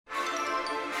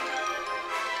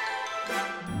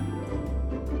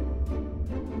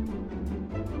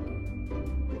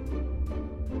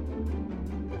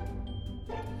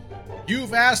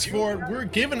You've asked for it. We're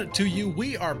giving it to you.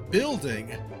 We are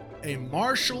building a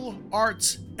martial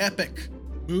arts epic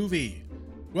movie.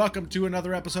 Welcome to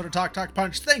another episode of Talk Talk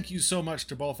Punch. Thank you so much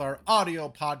to both our audio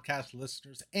podcast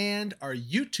listeners and our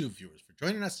YouTube viewers for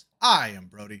joining us. I am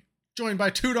Brody, joined by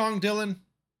Tudong Dylan.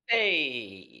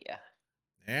 Hey.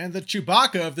 And the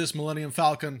Chewbacca of this Millennium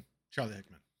Falcon, Charlie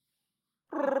Hickman.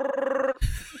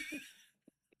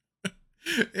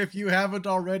 If you haven't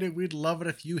already, we'd love it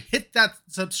if you hit that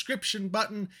subscription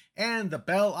button and the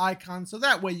bell icon so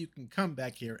that way you can come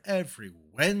back here every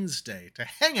Wednesday to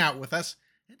hang out with us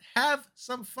and have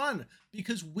some fun,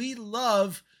 because we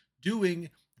love doing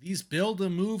these build a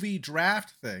movie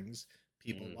draft things.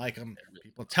 People like them.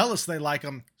 People tell us they like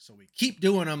them, so we keep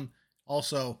doing them.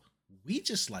 Also, we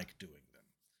just like doing them.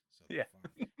 So yeah.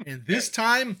 And this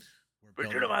time, we're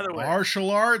building a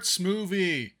martial arts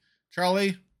movie.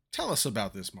 Charlie, tell us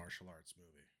about this martial arts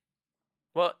movie.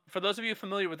 Well, for those of you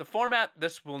familiar with the format,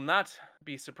 this will not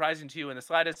be surprising to you in the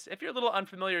slightest. If you're a little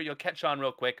unfamiliar, you'll catch on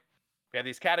real quick. We have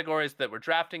these categories that we're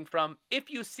drafting from. If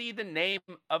you see the name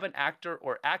of an actor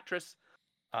or actress,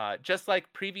 just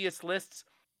like previous lists,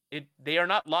 they are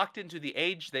not locked into the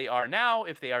age they are now.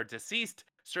 If they are deceased,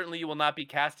 certainly you will not be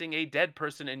casting a dead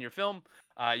person in your film.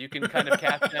 You can kind of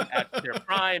cast them at their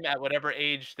prime, at whatever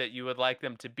age that you would like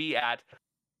them to be at.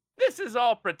 This is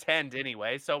all pretend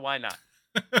anyway, so why not?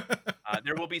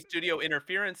 There will be studio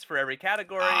interference for every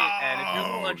category, and if you're a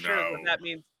little unsure what that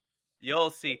means, you'll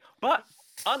see. But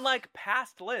unlike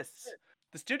past lists,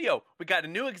 the studio, we got a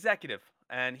new executive,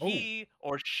 and he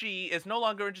or she is no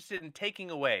longer interested in taking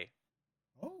away.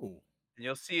 And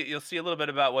you'll see a little bit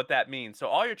about what that means. So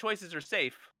all your choices are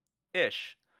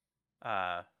safe-ish,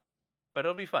 but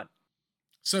it'll be fun.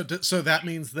 So that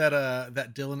means that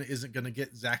that Dylan isn't going to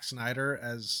get Zack Snyder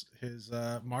as his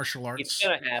martial arts It's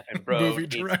gonna happen, bro. movie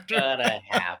director. It's gonna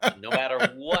happen. No matter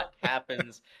what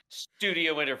happens,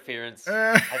 studio interference.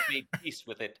 I've made peace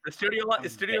with it. The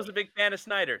studio's a big fan of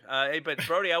Snyder. Hey, but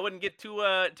Brody, I wouldn't get too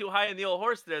high in the old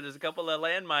horse there. There's a couple of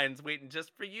landmines waiting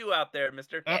just for you out there,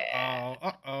 mister.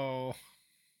 Uh-oh.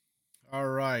 All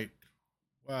right.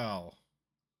 Well,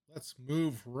 let's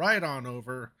move right on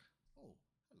over.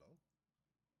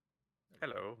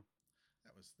 Hello.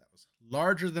 That was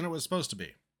larger than it was supposed to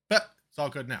be, but it's all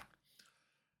good now.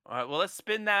 All right. Well, let's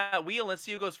spin that wheel. Let's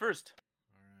see who goes first.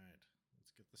 All right.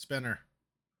 Let's get the spinner.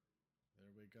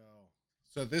 There we go.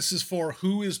 So this is for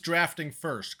who is drafting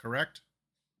first, correct?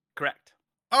 Correct.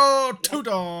 Oh,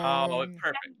 Tudong. Oh,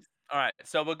 perfect. All right.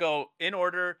 So we'll go in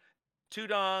order.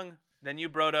 Tudong, then you,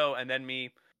 Brodo, and then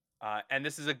me. And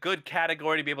this is a good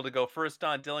category to be able to go first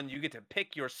on. Dylan, you get to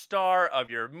pick your star of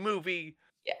your movie.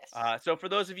 Yes. So for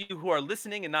those of you who are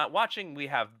listening and not watching, we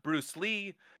have Bruce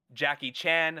Lee, Jackie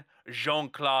Chan,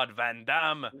 Jean-Claude Van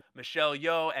Damme, Michelle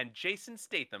Yeoh, and Jason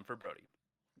Statham for Brody.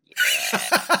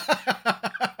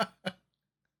 Yeah.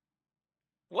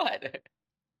 What?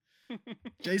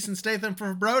 Jason Statham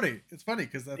for Brody. It's funny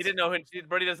because He didn't know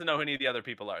Brody doesn't know who any of the other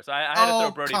people are. So I had to throw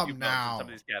Brody a few bones in some of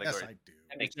these categories. Yes, I do.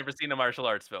 He's never seen a martial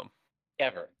arts film.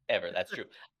 Ever. That's true.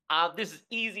 This is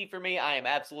easy for me. I am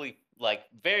absolutely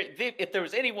if there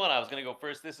was anyone I was going to go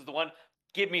first, this is the one.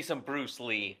 Give me some Bruce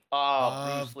Lee.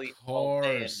 Bruce Lee.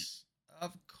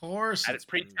 Of course. I had it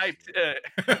pre-typed as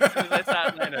soon as I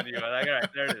sat in on you. I'm like, all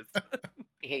right, there it is.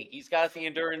 Hey, he's got the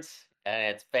endurance, and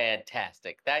it's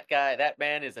fantastic. That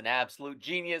man is an absolute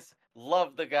genius.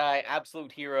 Love the guy.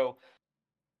 Absolute hero.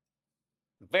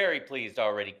 Very pleased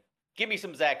already. Give me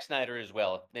some Zack Snyder as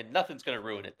well, and nothing's going to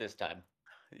ruin it this time.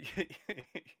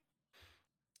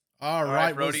 All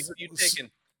right, Brody, who you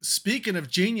taking? Speaking of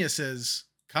geniuses,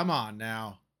 come on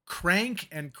now. Crank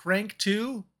and Crank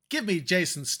 2, give me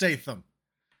Jason Statham.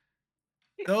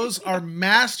 Those are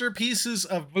masterpieces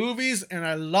of movies, and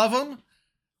I love them.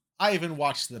 I even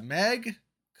watched The Meg.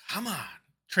 Come on.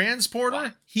 Transporter,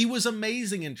 wow. He was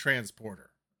amazing in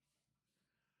Transporter.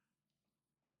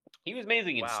 He was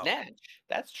amazing in Snatch.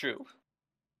 That's true.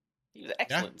 He was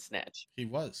excellent in Snatch. He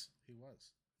was.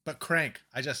 But Crank,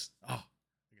 I get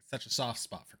such a soft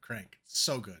spot for Crank. It's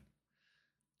so good.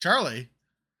 Charlie,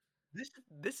 this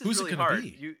is really hard.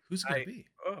 Who's it going to be?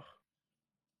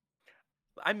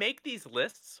 I make these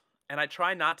lists and I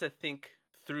try not to think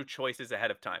through choices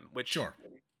ahead of time, which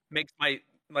makes my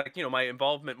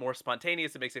involvement more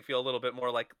spontaneous. It makes it feel a little bit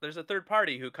more like there's a third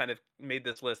party who kind of made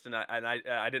this list, and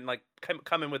I didn't like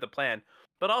come in with a plan.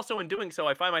 But also in doing so,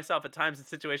 I find myself at times in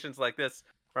situations like this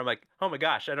where I'm like, oh my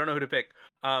gosh, I don't know who to pick.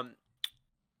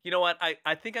 You know what?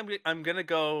 I think I'm gonna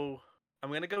go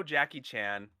Jackie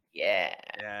Chan. Yeah.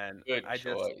 And good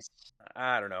choice.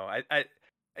 I don't know. I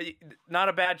not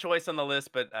a bad choice on the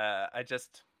list, but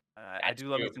I do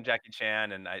love me some Jackie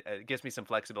Chan, and it gives me some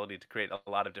flexibility to create a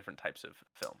lot of different types of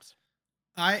films.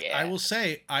 I will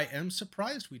say I am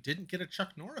surprised we didn't get a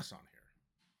Chuck Norris on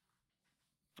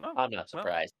here. I'm not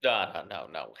surprised.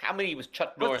 No. How many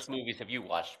Chuck Norris movies have you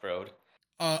watched, bro?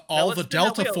 All the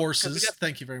Delta Forces.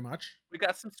 Thank you very much. We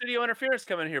got some studio interference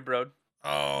coming here, bro.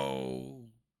 Oh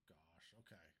gosh.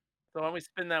 Okay. So why don't we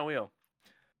spin that wheel?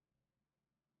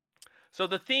 So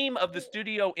the theme of the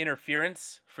studio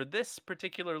interference for this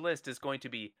particular list is going to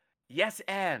be yes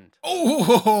and.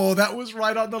 Oh, that was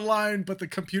right on the line, but the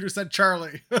computer said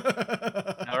Charlie.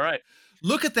 All right.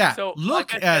 Look at that. So,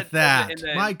 Look like at that.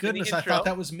 In My goodness, I thought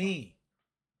that was me.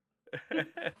 I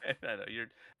know,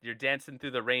 you're dancing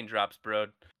through the raindrops, bro.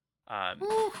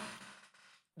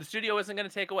 The studio isn't going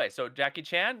to take away. So Jackie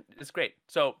Chan is great.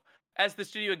 So as the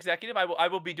studio executive, I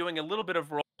will be doing a little bit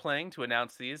of role playing to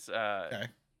announce these. Okay.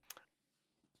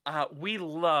 We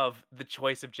love the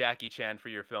choice of Jackie Chan for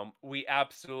your film. We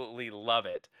absolutely love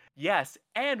it. Yes,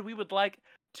 and we would like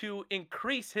to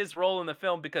increase his role in the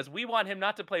film because we want him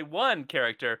not to play one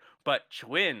character, but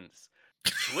twins.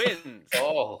 Twins.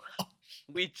 Oh.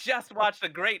 We just watched a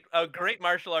great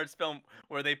martial arts film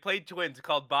where they played twins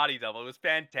called Body Double. It was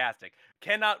fantastic.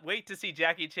 Cannot wait to see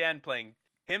Jackie Chan playing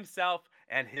himself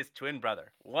and his twin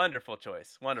brother. Wonderful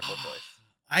choice. Wonderful choice.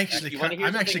 I'm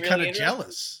actually kind of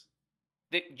jealous.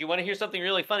 Do you want to hear something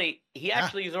really funny? He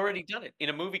actually has already done it in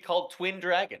a movie called Twin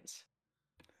Dragons.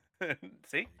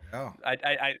 See? Oh.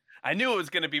 I knew it was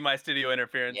going to be my studio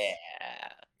interference. Yeah.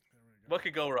 What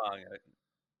could go wrong?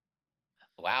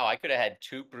 Wow, I could have had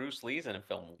 2 Bruce Lees in a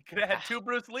film. Could have had 2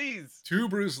 Bruce Lees. 2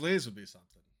 Bruce Lees would be something.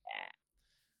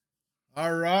 Yeah.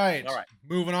 All right.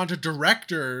 Moving on to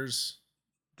directors.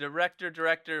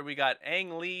 Director. We got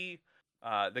Ang Lee,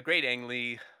 the great Ang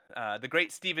Lee, the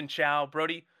great Stephen Chow,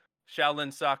 Brody,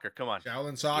 Shaolin Soccer. Come on.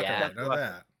 Shaolin Soccer. Yeah. I know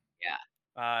that. Yeah.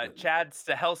 Chad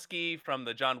Stahelski from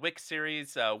the John Wick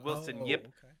series, Wilson Yip,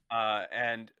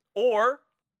 okay. or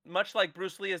much like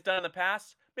Bruce Lee has done in the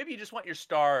past, maybe you just want your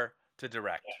star to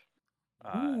direct.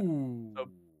 Ooh.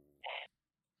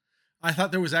 I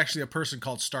thought there was actually a person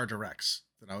called Star Directs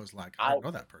that I was like, I don't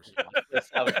know that person.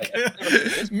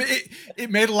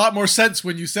 It made a lot more sense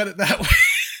when you said it that way.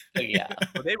 Yeah.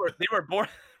 Well, they were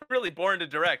really born to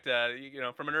direct,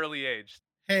 from an early age.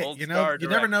 Hey, you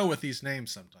never know with these names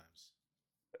sometimes.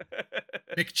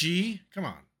 McG, come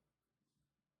on.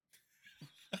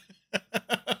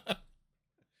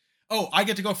 Oh, I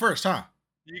get to go first, huh?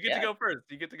 You get to go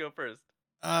first.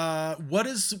 What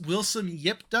has Wilson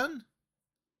Yip done?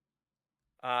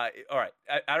 All right.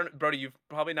 I don't, Brody. You've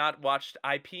probably not watched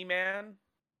IP Man.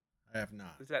 I have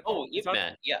not. Is that? Ip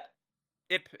Man. Yeah.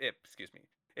 Ip. Excuse me.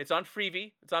 It's on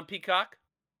Freevee. It's on Peacock.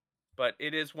 But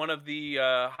it is one of the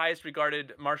highest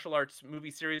regarded martial arts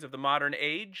movie series of the modern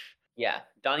age. Yeah,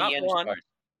 Donnie Yen stars.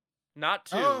 Not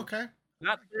 2. Oh, okay.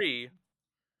 Not 3,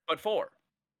 but 4.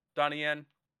 Donnie Yen.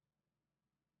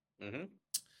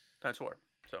 Times 4.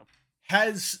 So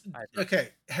has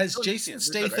Jason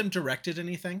Statham directed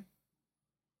anything?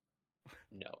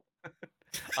 No.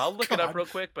 I'll look it up real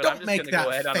quick, but I'm just going to go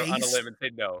ahead on a limb and say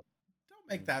no. Don't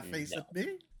make that face at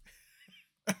me.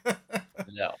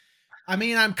 No. I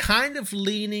mean, I'm kind of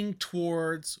leaning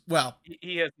towards. Well,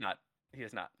 he is not. He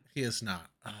is not. He is not.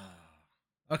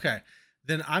 Okay,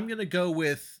 then I'm gonna go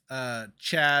with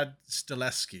Chad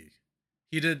Stahelski.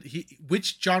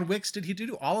 Which John Wicks did he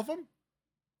do? All of them?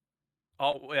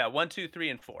 Oh yeah, 1, 2, 3,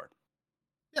 and 4.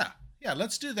 Yeah.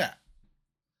 Let's do that.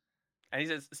 And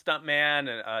he's a stunt man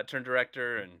and turn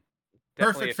director, and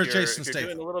perfect for Jason Statham.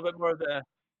 Doing a little bit more of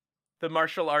the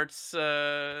martial arts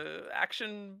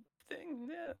action thing.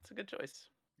 Yeah, it's a good choice.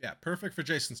 Yeah, perfect for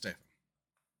Jason Statham.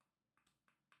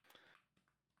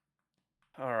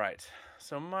 All right,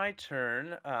 so my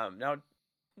turn. Now,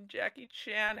 Jackie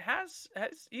Chan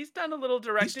he's done a little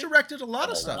directing. He's directed a lot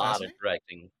of stuff. A lot of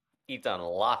directing. He's done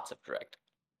lots of directing,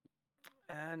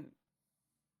 and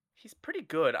he's pretty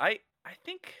good. I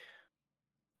think.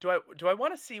 Do I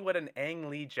want to see what an Ang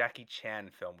Lee Jackie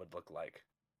Chan film would look like?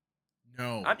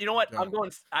 No. You know what? I'm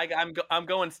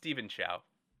going Stephen Chow.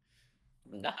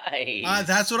 Nice.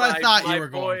 That's what I thought you were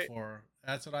going for.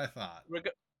 That's what I thought.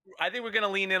 I think we're gonna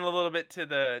lean in a little bit to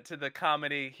the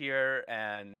comedy here,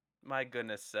 and my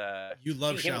goodness, you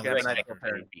love Shaolin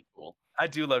Soccer. Cool. I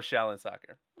do love Shaolin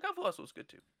Soccer. Kung Fu Hustle was good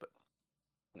too, but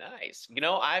nice.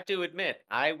 I have to admit,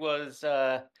 I was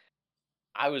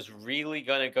really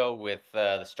gonna go with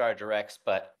the Star Directs,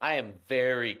 but I am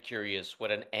very curious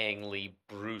what an Ang Lee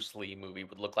Bruce Lee movie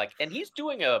would look like, and he's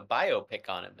doing a biopic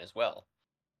on him as well.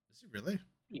 Is he really?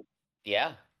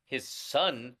 Yeah. His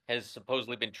son has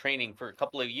supposedly been training for a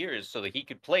couple of years so that he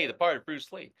could play the part of Bruce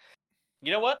Lee.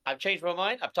 You know what? I've changed my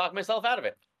mind. I've talked myself out of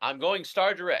it. I'm going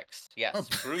Star Directs. Yes, Oh.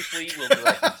 Bruce Lee will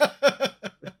direct this.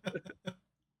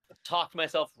 Talked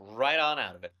myself right on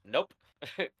out of it. Nope.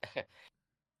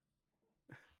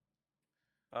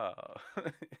 Oh.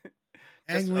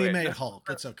 Ang Lee okay, made Hulk.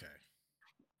 It's okay.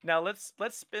 Now let's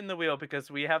spin the wheel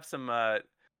because we have some.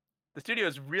 The studio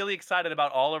is really excited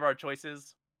about all of our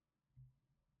choices.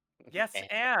 Yes,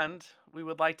 and we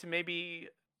would like to maybe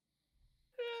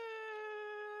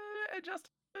adjust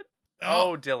it.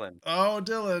 Oh, Dylan. Oh,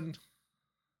 Dylan.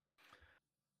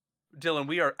 Dylan,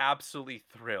 we are absolutely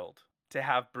thrilled to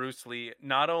have Bruce Lee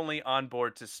not only on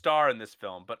board to star in this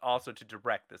film, but also to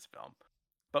direct this film.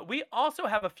 But we also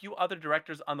have a few other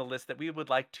directors on the list that we would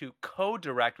like to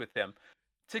co-direct with him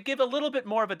to give a little bit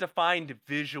more of a defined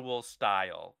visual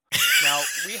style. Now,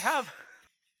 we have...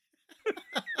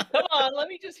 Come on, let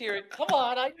me just hear it. Come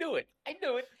on, I knew it. I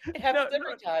knew it. It happens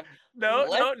every time. No.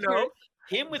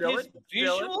 Him with Dylan, his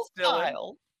visual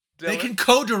style. Dylan, they can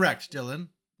co-direct, Dylan.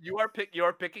 You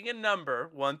are picking a number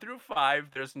 1 through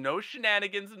 5. There's no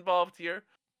shenanigans involved here.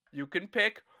 You can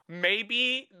pick.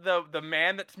 Maybe the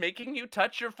man that's making you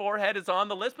touch your forehead is on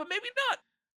the list, but maybe not.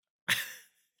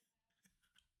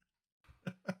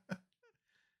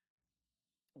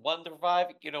 1 through 5,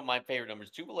 my favorite number is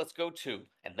 2, but let's go 2.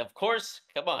 And of course,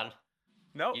 come on.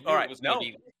 No, you knew all right. It was gonna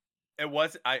be... It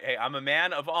was. Hey, I'm a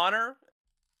man of honor.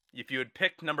 If you had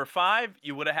picked number 5,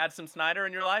 you would have had some Snyder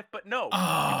in your life, but no,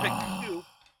 you picked 2.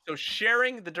 So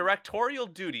sharing the directorial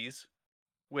duties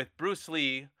with Bruce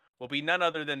Lee will be none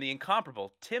other than the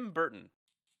incomparable Tim Burton.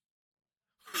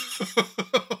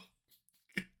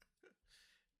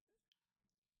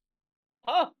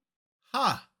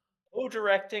 Huh.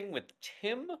 Co-directing with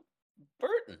Tim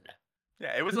Burton.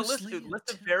 Yeah, it was a list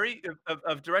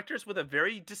of directors with a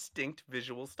very distinct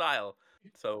visual style.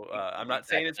 So I'm not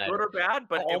saying it's good or bad,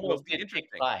 but it will be interesting.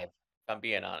 Pick 5. If I'm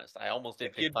being honest, I almost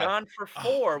did. If you'd gone for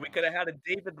 4, we could have had a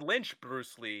David Lynch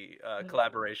Bruce Lee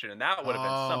collaboration, and that would have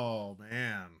been something. Oh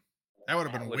man, that would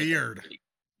have been weird.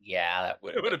 Yeah, that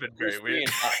would have been very weird.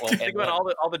 Think about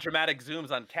all the dramatic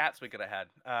zooms on cats we could have had.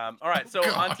 All right, so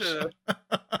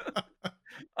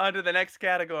onto the next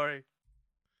category.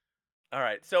 All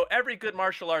right, so every good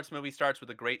martial arts movie starts with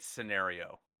a great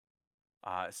scenario.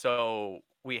 So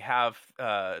we have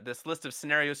this list of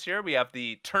scenarios here. We have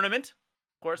the tournament,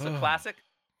 of course, a classic.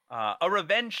 A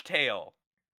revenge tale.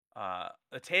 A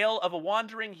tale of a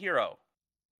wandering hero.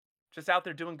 Just out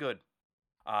there doing good.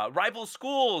 Rival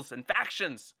schools and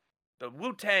factions. The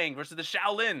Wu-Tang versus the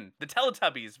Shaolin. The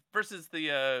Teletubbies versus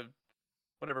the...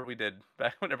 whatever we did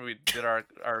back whenever we did our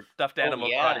stuffed animal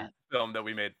karate film that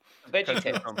we made.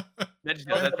 VeggieTales.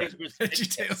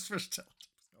 VeggieTales versus Teletubbies.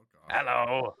 Oh god.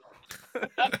 Hello.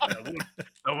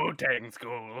 The Wu-Tang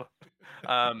school.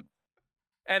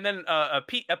 And then a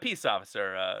peace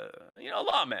officer, a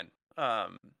lawman.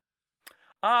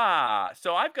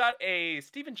 So I've got a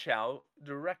Stephen Chow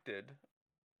directed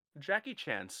Jackie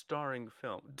Chan starring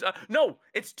film. No,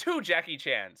 it's 2 Jackie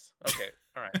Chans. Okay,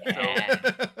 all right. So,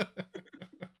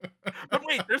 but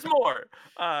wait, there's more.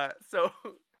 So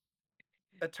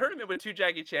a tournament with 2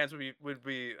 Jackie Chans would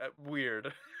be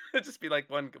weird. It'd just be like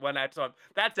one act song.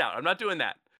 That's out. I'm not doing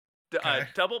that. Okay.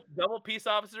 Double peace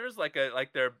officers, like a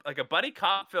buddy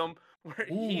cop film where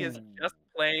he is just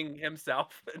playing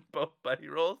himself in both buddy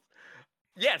roles.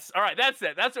 Yes, all right, that's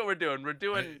it. That's what we're doing. We're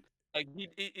doing like he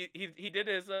did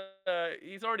his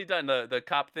he's already done the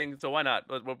cop thing, so why not?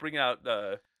 We'll bring out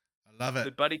I love it.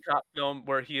 The buddy cop film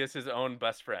where he is his own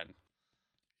best friend.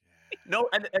 Yeah. No,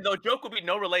 and the joke will be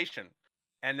no relation.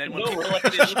 And then when people look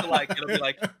alike, it'll be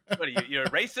like, "What are you? You're a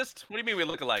racist? What do you mean we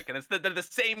look alike?" And they're the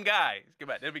same guy.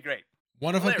 It'll be great.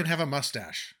 One of them can have a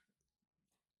mustache.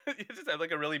 You just have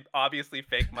like a really obviously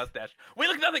fake mustache. We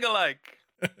look nothing alike.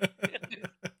 It'll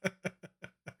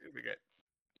be great.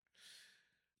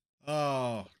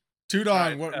 Oh,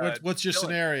 Tudong, right, what's your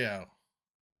scenario?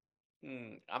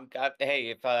 If I've got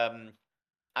to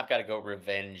go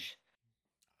revenge.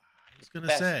 I was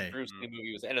gonna say Bruce Lee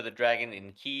movie was Enter the Dragon,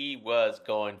 and he was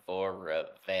going for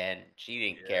revenge. He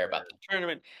didn't care about the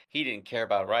tournament. He didn't care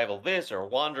about rival this or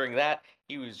wandering that.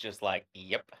 He was just like,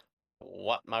 "Yep,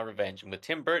 want my revenge." And with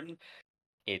Tim Burton,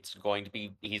 he's going to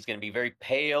be very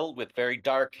pale with very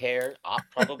dark hair.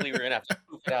 Probably we're gonna have to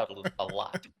poof it out a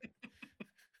lot.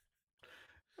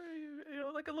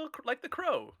 Like the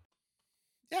Crow.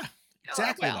 Yeah,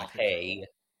 exactly. Well, hey,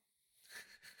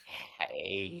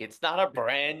 it's not a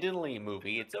Brandon Lee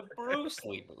movie. It's a Bruce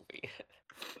Lee movie.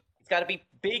 It's got to be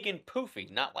big and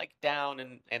poofy, not like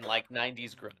down and like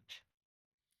 90s grunge.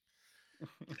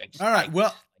 All right.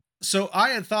 Well, so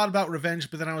I had thought about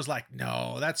revenge, but then I was like,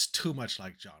 no, that's too much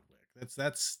like John Wick.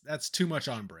 That's too much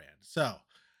on brand. So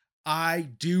I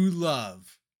do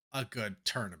love a good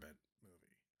tournament movie.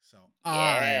 So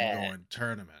I am Yeah, going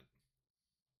tournament.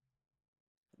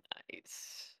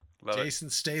 nice. Love Jason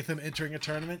Statham entering a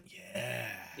tournament? Yeah.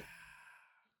 it.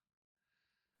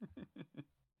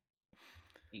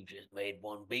 You just made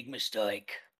one big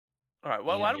mistake. All right.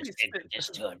 Well, You why don't we just entered this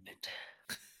tournament.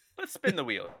 let's spin the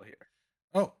wheel here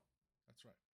Oh, that's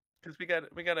right. because we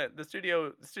got the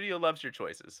studio loves your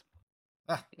choices.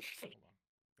 Ah, hold on.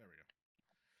 There we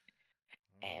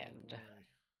go. And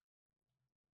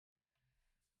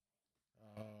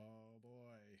Oh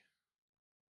boy.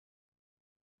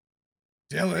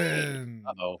 Dylan.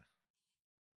 oh,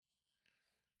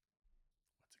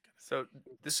 What's it gonna So be?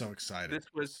 this So excited. this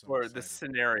was So for the excited.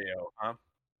 scenario,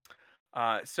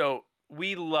 huh? So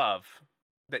we love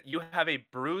that you have a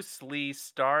Bruce Lee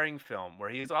starring film where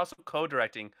he is also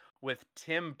co-directing with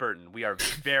Tim Burton. We are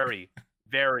very,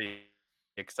 very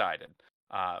excited.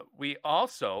 We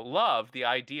also love the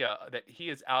idea that he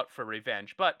is out for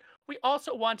revenge, but we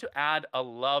also want to add a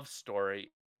love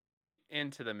story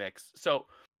into the mix. So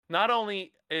not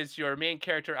only is your main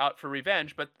character out for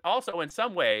revenge, but also in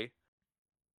some way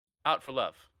out for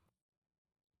love.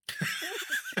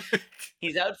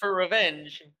 he's out for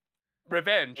revenge,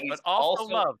 Revenge, and but he's also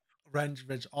also love.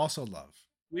 Revenge also love.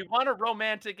 We want a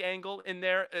romantic angle in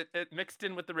there, mixed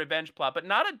in with the revenge plot, but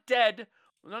not a dead.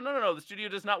 No, no, no, no. The studio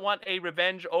does not want a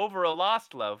revenge over a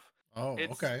lost love. Oh,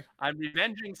 It's okay. I'm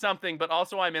revenging something, but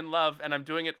also I'm in love, and I'm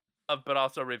doing it love, but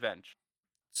also revenge.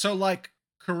 So like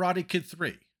Karate Kid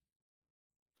 3.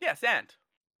 Yes, and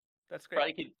that's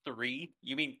great. Karate Kid 3.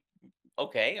 You mean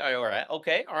okay? All right.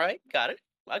 Okay. All right. Got it.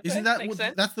 Isn't Okay. that Makes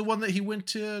sense. that's the one that he went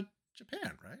to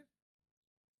Japan, right?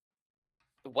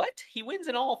 What? He wins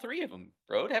in all three of them,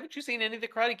 bro. Haven't you seen any of the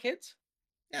Karate Kids?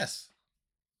 Yes.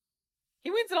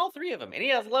 He wins in all three of them, and he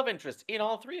has love interest in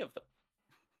all three of them.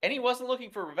 And he wasn't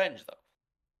looking for revenge, though.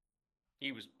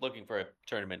 He was looking for a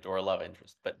tournament or a love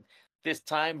interest. But this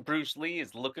time, Bruce Lee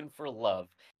is looking for love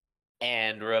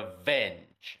and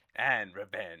revenge. And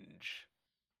revenge.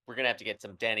 We're gonna have to get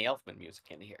some Danny Elfman music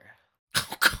in here.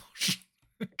 Oh gosh.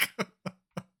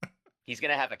 He's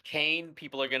gonna have a cane.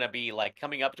 People are gonna be like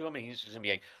coming up to him, and he's just gonna be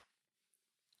like,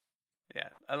 Yeah,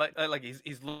 I like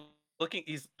looking.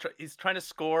 He's trying to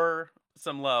score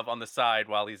some love on the side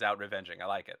while he's out revenging. I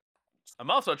like it.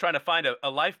 I'm also trying to find a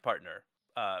life partner,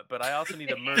 but I also need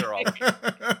to murder all.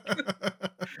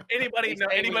 Anybody they know?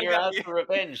 say when Anybody you're got out me? for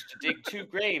revenge to dig two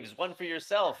graves, one for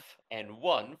yourself and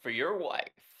one for your wife.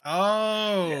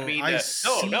 Oh, I mean, I no,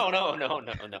 see.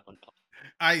 no.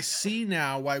 I see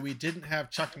now why we didn't have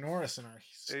Chuck Norris in our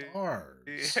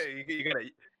stars. You gotta.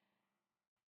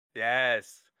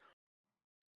 Yes,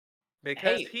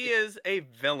 because Hey, he is a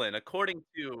villain according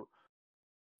to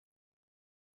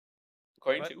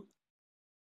according what? to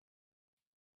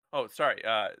Oh, sorry.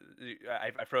 I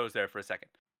froze there for a second.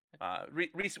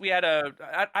 Reese, we had a.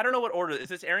 I don't know what order is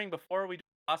this airing before we do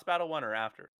Boss Battle 1 or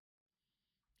after.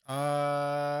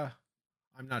 I'm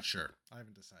not sure. I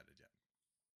haven't decided yet.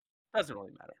 Doesn't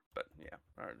really matter, but yeah,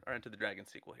 our Into the Dragon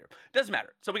sequel here doesn't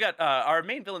matter. So we got our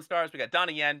main villain stars. We got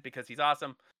Donnie Yen because he's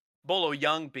awesome, Bolo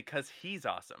Young because he's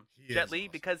awesome, He Jet is Li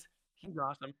awesome. because he's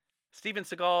awesome, Steven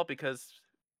Seagal because,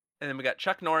 and then we got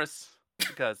Chuck Norris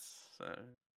because.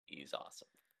 he's awesome.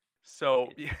 So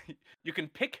you can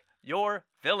pick your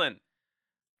villain,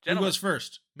 Who gentlemen. goes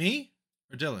first? Me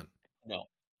or Dylan? No,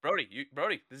 Brody,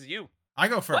 Brody, this is you, I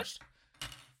go first.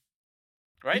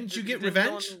 right? Didn't you get Did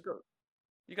revenge?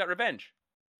 You got revenge.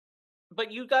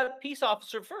 but you got peace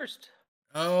officer first.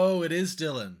 Oh, it is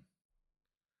Dylan.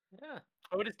 Yeah,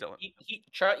 Oh, it is Dylan.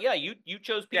 yeah. You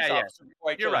chose peace Yeah. officer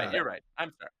before I chose You're right. revenge. You're right.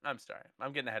 I'm sorry.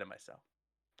 I'm getting ahead of myself.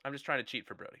 I'm just trying to cheat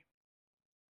for Brody.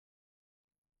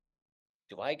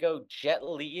 Do I go Jet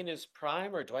Li in his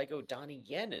prime or do I go Donnie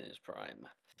Yen in his prime?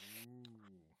 Ooh.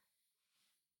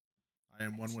 I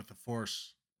am one with the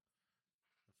Force.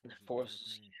 The Force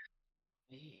is one Force.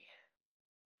 with me. Me.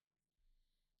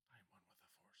 I am one with the Force. The Force is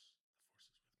with me.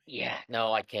 Yeah,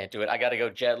 no, I can't do it. I gotta go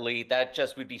Jet Li. That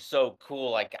just would be so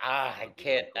cool. Like, I Would be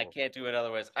can't, I cool. can't do it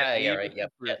otherwise. Jet Yeah, Li right. versus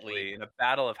Yep, Bruce Jet Li. Lee in a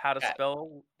battle of how to Yeah.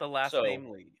 spell the last So- name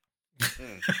Lee.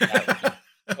 That would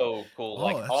be so cool. Oh,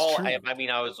 Like that's all, true. I mean,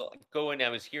 I was going, I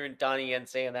was hearing Donnie Yen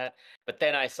saying that, but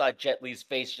then I saw Jet Li's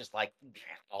face just like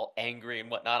all angry and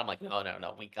whatnot. I'm like,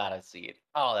 no, we gotta see it.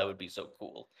 Oh, that would be so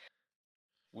cool.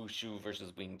 Wushu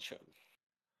versus Wing Chun.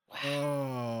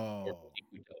 Wow. Oh.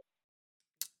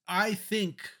 I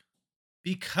think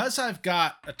because I've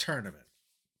got a tournament,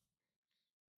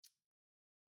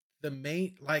 the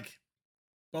main, like,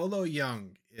 Bolo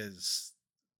Young is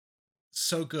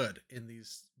so good in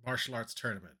these martial arts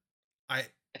tournament.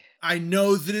 I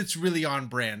know that it's really on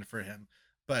brand for him,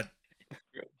 but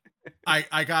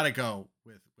I gotta go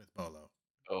with Bolo.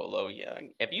 Bolo Young.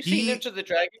 Have you seen He Enter the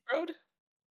Dragon, Road?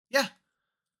 yeah,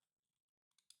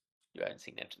 You haven't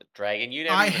seen Enter the Dragon. You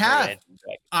never I even heard of have. Enter the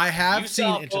Dragon. I have You seen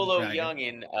saw Into the Bolo Dragon. Young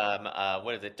in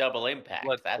what is it? Double Impact.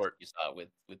 That's Bloodsport. what you saw with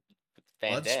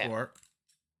Van Damme Bloodsport.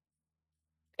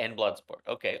 and Bloodsport.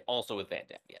 Okay, also with Van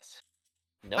Damme. Yes.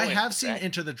 No I Enter have the seen Dragon.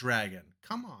 Into the Dragon.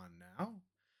 Come on now.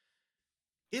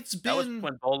 It's That was been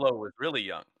when Bolo was really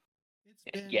young. it's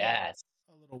been Yes.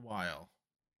 a little while.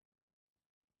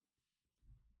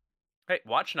 Hey,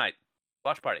 watch night.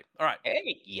 Watch party. All right.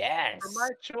 Hey, yes. For my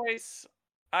choice,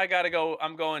 I gotta go.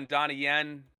 I'm going Donnie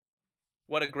Yen.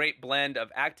 What a great blend of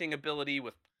acting ability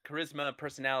with charisma,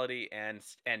 personality, and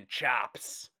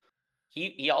chops.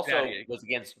 He also Daddy. was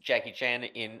against Jackie Chan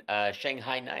in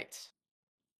Shanghai Nights.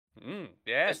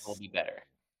 Yes. This will be better.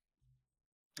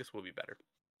 This will be better.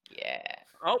 Yeah.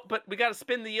 Oh, but we got to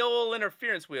spin the old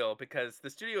interference wheel because the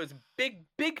studio is big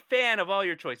fan of all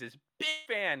your choices. Big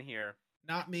fan here.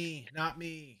 Not me. Not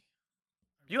me.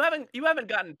 You haven't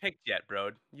gotten picked yet,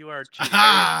 bro. You are cheating.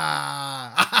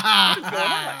 What is going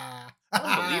on?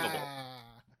 Unbelievable.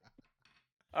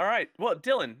 All right. Well,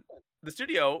 Dylan, the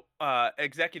studio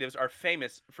executives are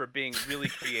famous for being really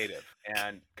creative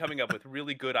and coming up with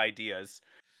really good ideas,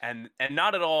 and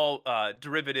not at all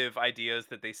derivative ideas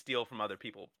that they steal from other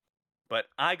people. But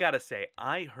I gotta say,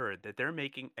 I heard that they're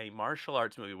making a martial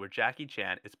arts movie where Jackie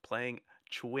Chan is playing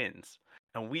twins.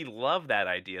 And we love that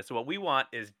idea. So what we want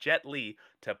is Jet Li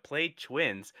to play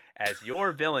twins as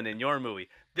your villain in your movie.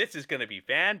 This is going to be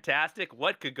fantastic.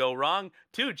 What could go wrong?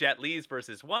 2 Jet Lis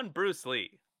versus 1 Bruce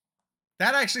Lee.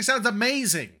 That actually sounds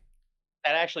amazing.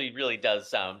 That actually really does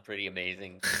sound pretty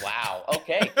amazing. Wow.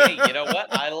 Okay. Hey, you know what?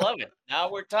 I love it. Now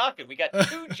we're talking. We got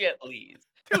 2 Jet Lis.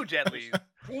 2 Jet Lis.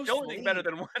 Bruce The only thing Lee. better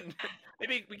than 1.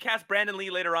 Maybe we cast Brandon Lee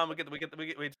later on. We get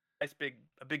a nice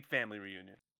big family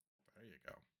reunion. There you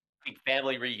go. Big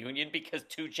family reunion because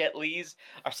 2 Jet Lis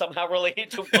are somehow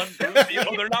related to 1 Bruce Lee.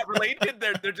 Oh, they're not related.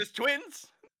 They're just twins.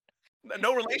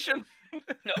 No relation.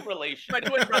 No relation. My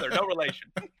twin brother. No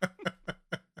relation.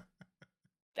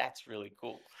 That's really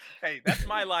cool. Hey, that's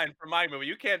my line for my movie.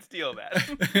 You can't steal that.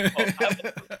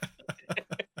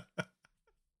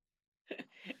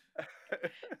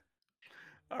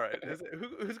 All right.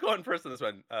 Who's going first on this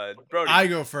one? Brody. I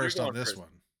go first on this one.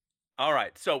 All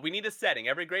right. So we need a setting.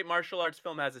 Every great martial arts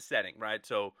film has a setting, right?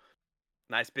 So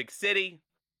nice big city,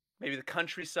 maybe the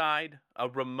countryside, a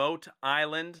remote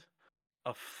island,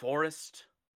 a forest,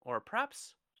 or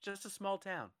perhaps just a small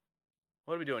town.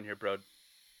 What are we doing here, bro?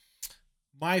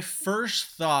 My first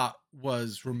thought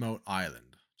was remote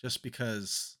island, just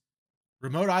because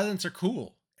remote islands are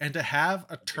cool. And to have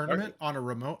a tournament on a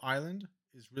remote island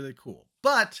is really cool.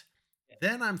 But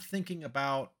then I'm thinking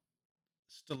about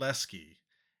Stileski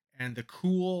and the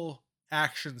cool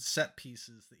action set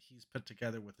pieces that he's put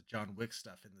together with the John Wick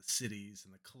stuff in the cities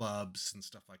and the clubs and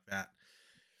stuff like that.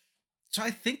 So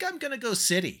I think I'm going to go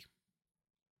city.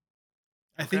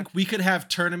 I think we could have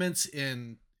tournaments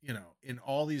in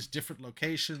all these different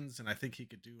locations, and I think he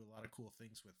could do a lot of cool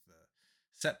things with the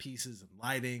set pieces and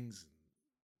lightings and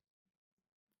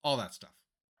all that stuff.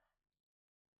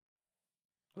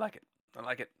 I like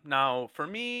it. Now, for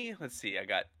me, let's see.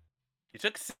 You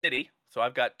took city, so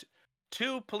I've got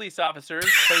 2 police officers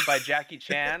played by Jackie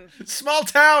Chan. Small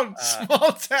town.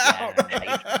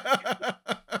 Yeah,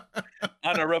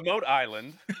 on a remote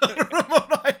island.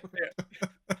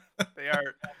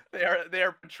 They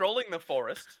are patrolling the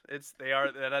forest.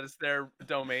 That is their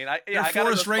domain. They're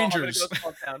forest rangers.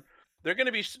 They're going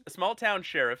to be small town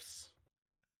sheriffs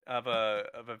of a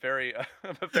very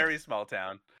small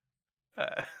town.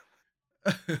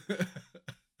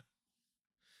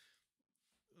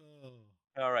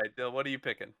 All right, Bill, what are you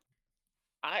picking?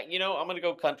 I'm going to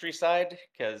go countryside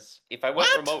because if I went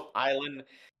remote island,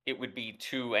 it would be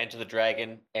 2 Enter the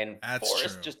Dragon, and That's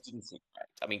forest true. just didn't seem right.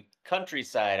 I mean,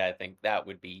 countryside, I think that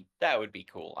would be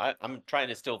cool. I'm trying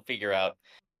to still figure out.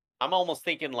 I'm almost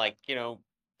thinking like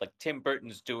Tim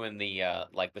Burton's doing the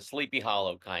like the Sleepy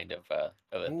Hollow kind of a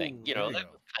thing. Ooh, That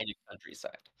was kind of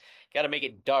countryside. Got to make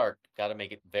it dark. Got to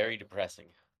make it very depressing.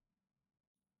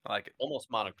 I like it.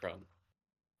 Almost monochrome.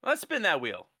 Let's spin that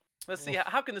wheel. Let's see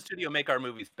how can the studio make our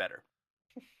movies better.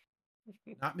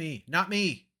 Not me.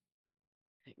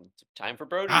 Time for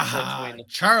Brody.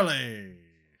 Charlie.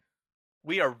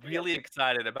 We are really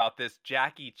excited about this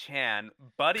Jackie Chan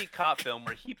buddy cop film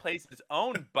where he plays his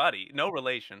own buddy, no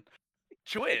relation,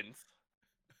 twins.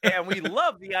 And we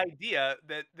love the idea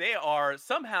that they are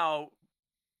somehow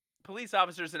police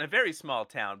officers in a very small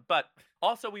town. But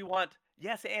also we want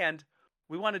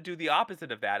we want to do the opposite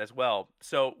of that as well.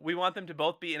 So we want them to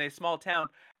both be in a small town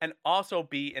and also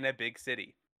be in a big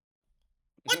city.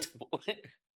 What? So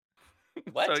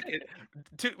What?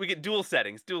 we get dual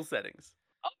settings.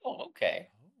 Oh, okay.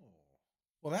 Oh.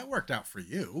 Well, that worked out for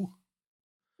you.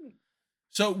 Hmm.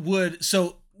 So was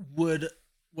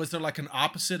there like an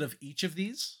opposite of each of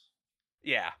these?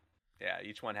 Yeah.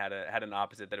 Each one had an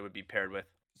opposite that it would be paired with.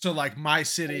 So like my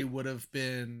city would have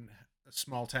been a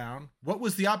small town. What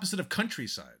was the opposite of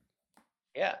countryside?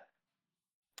 Yeah.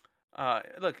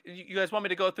 Look, you guys want me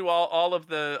to go through all of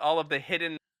the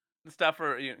hidden stuff,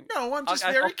 or No, I'm just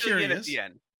I'll very fill you in at curious. the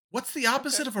end. What's the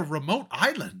opposite of a remote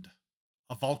island?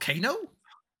 A volcano?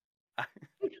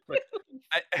 Look,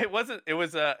 it wasn't. It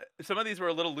was some of these were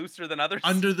a little looser than others.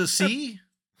 Under the sea?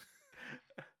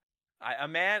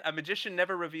 A magician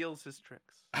never reveals his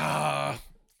tricks. Fine.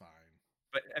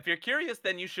 But if you're curious,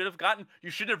 then you should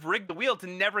have rigged the wheel to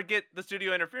never get the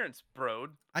studio interference, bro.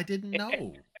 I didn't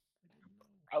know.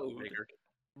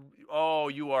 Oh,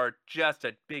 you are just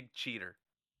a big cheater.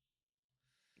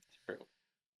 True.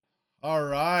 All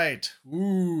right.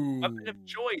 Ooh. Weapon of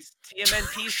choice,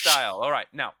 TMNT style. All right,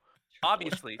 now,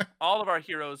 obviously, all of our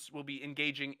heroes will be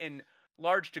engaging in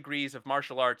large degrees of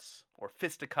martial arts or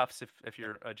fisticuffs if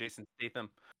you're Jason Statham.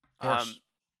 Of course.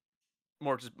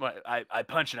 More just I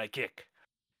punch and I kick.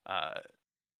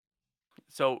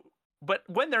 But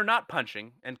when they're not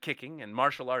punching and kicking and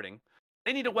martial arting,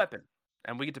 they need a weapon,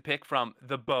 and we get to pick from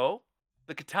the bow,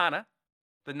 the katana,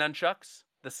 the nunchucks,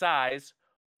 the sais,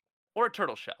 or a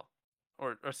turtle shell,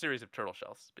 or a series of turtle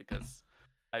shells, because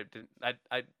I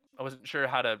wasn't sure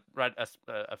how to write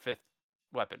a fifth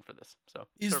weapon for this. So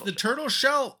is the turtle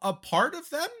shell a part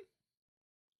of them,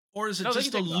 or is it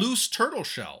just a loose turtle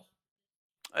shell?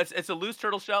 It's a loose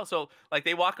turtle shell, so like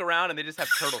they walk around and they just have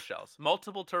turtle shells,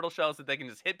 multiple turtle shells that they can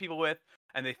just hit people with,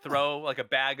 and they throw like a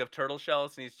bag of turtle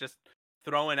shells, and he's just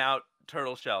throwing out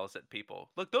turtle shells at people.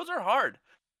 Look, those are hard.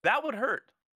 That would hurt.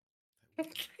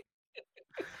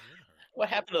 What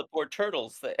happened to the poor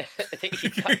turtles that he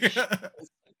got?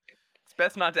 It's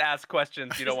best not to ask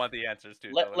questions you don't want the answers to.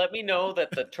 Let me know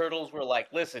that the turtles were like,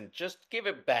 listen, just give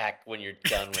it back when you're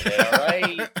done with it, all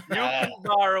right? You can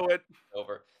borrow it.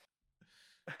 Over.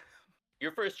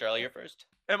 You're first, Charlie. You're first.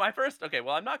 Am I first? Okay,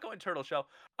 well, I'm not going turtle shell.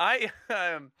 I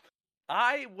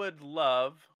would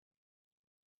love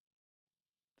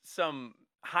some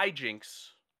hijinks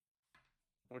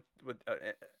with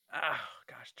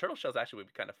gosh, turtle shells actually would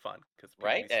be kind of fun, because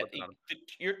right,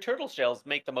 your turtle shells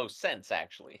make the most sense,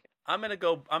 actually. I'm gonna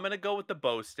go with the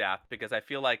bow staff, because I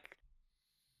feel like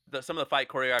some of the fight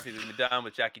choreography has been done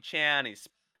with Jackie Chan. He's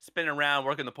spinning around,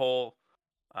 working the pole,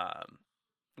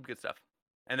 good stuff.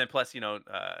 And then plus, we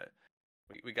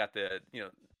got the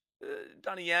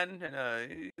Donnie Yen,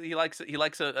 and he likes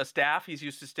a staff. He's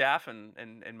used to staff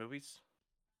in movies.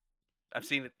 I've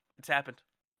seen it. It's happened.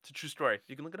 It's a true story.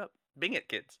 You can look it up. Bing it,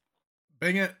 kids.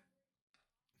 Bing it.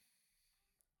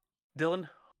 Dylan,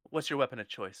 what's your weapon of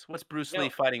choice? What's Bruce Lee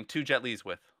fighting two Jet Lis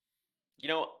with?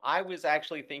 I was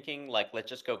actually thinking, like, let's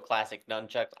just go classic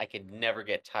nunchucks. I could never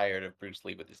get tired of Bruce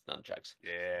Lee with his nunchucks.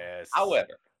 Yes.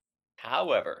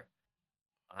 However,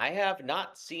 I have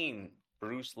not seen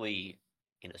Bruce Lee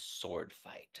in a sword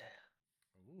fight.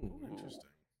 Ooh, interesting.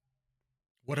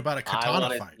 What about a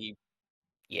katana fight?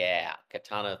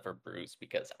 Katana for Bruce,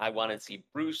 because I want to see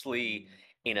Bruce Lee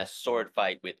in a sword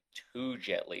fight with two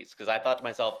Jet Lis. Because I thought to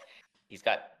myself, he's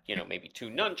got, maybe two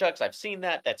nunchucks. I've seen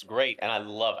that. That's great. And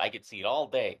I could see it all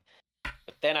day.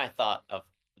 But then I thought of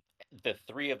the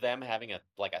three of them having a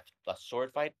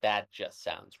sword fight. That just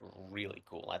sounds really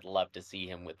cool. I'd love to see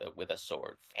him with a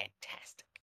sword. Fantastic.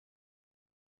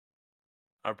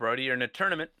 Brody, you're in a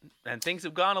tournament, and things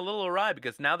have gone a little awry,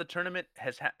 because now the tournament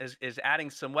is adding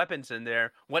some weapons in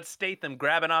there. What's Statham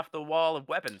grabbing off the wall of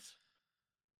weapons?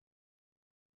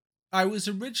 I was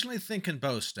originally thinking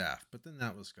bow staff, but then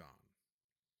that was gone.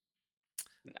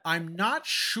 No. I'm not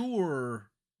sure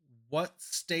what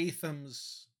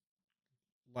Statham's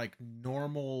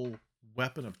normal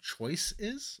weapon of choice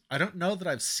is. I don't know that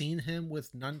I've seen him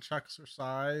with nunchucks or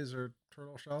sais or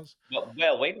turtle shells.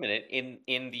 Well, wait a minute. In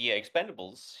the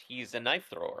Expendables, he's a knife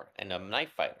thrower and a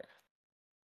knife fighter.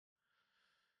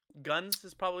 Guns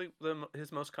is probably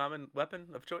his most common weapon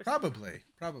of choice. Probably.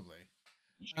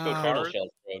 You should go turtle shells,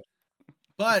 bro.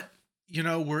 But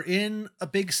we're in a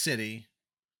big city.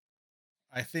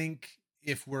 I think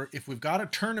if we've got a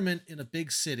tournament in a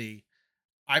big city,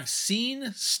 I've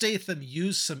seen Statham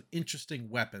use some interesting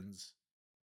weapons,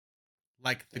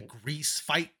 like the grease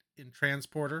fight in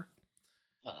Transporter.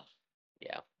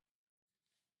 Yeah.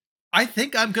 I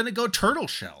think I'm going to go turtle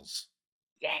shells.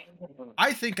 Yeah.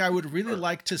 I think I would really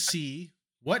like to see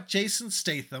what Jason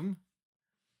Statham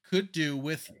could do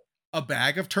with a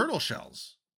bag of turtle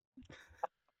shells.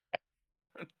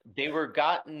 They were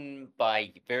gotten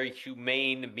by very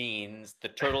humane means. The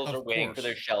turtles Of are waiting for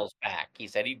their course. shells back. He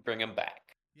said he'd bring them back.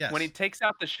 Yes. When he takes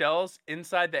out the shells,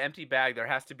 inside the empty bag, there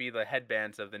has to be the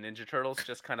headbands of the Ninja Turtles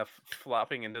just kind of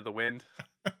flopping into the wind.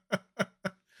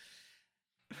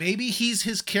 Maybe he's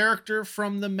his character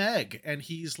from the Meg, and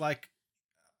he's like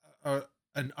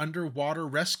an underwater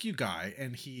rescue guy,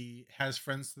 and he has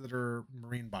friends that are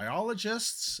marine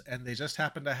biologists, and they just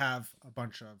happen to have a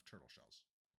bunch of turtle shells.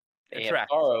 They have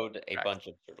borrowed a bunch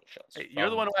of turtle shells. Hey, you're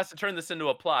the one who has to turn this into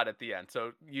a plot at the end,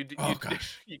 so you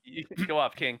gosh. you go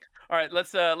off, King. All right,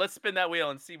 let's spin that wheel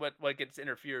and see what gets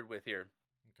interfered with here.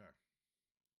 Okay.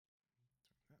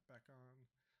 Turn that back on.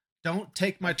 Don't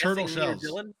take my turtle shells.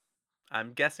 Dylan?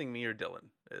 I'm guessing me or Dylan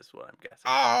is what I'm guessing.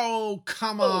 Oh,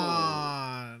 come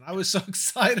on. I was so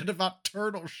excited about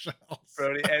turtle shells.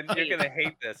 Brody, and you're going to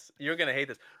hate this. You're going to hate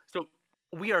this. So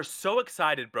we are so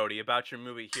excited, Brody, about your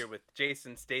movie here with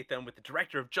Jason Statham, with the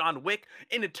director of John Wick,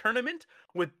 in a tournament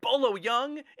with Bolo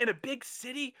Young in a big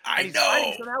city. I he's know.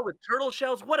 Fighting somehow with turtle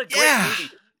shells. What a great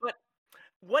movie. But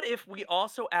what if we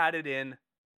also added in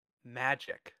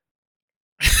magic?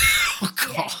 Oh,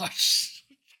 gosh.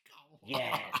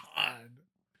 Yeah.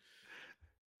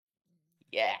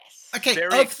 Yes. Okay.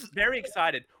 Very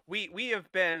excited. We have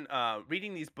been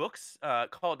reading these books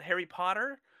called Harry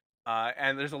Potter,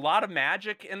 and there's a lot of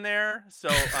magic in there. So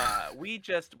we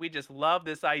just love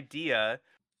this idea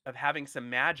of having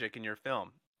some magic in your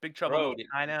film. Big Trouble in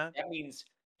China. That means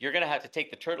you're gonna have to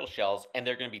take the turtle shells, and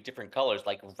they're gonna be different colors.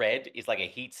 Like red is like a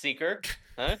heat seeker,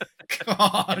 huh?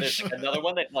 Gosh. And there's another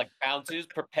one that like bounces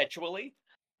perpetually.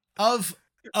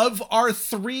 Of our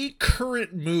 3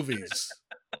 current movies,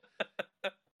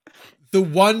 the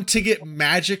one to get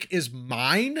magic is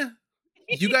mine.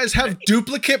 You guys have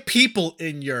duplicate people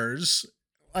in yours.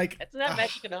 Like, that's not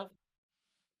magic enough.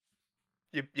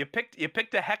 You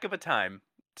picked a heck of a time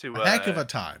to heck of a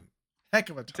time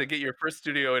to get your first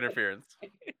studio interference.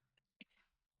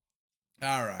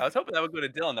 All right. I was hoping that would go to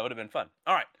Dylan. That would have been fun.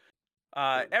 All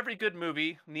right. Every good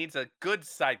movie needs a good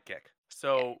sidekick.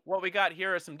 So what we got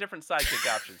here are some different sidekick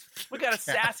options. We got a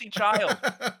sassy child.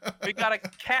 We got a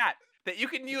cat that you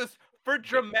can use for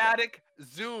dramatic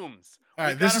zooms. All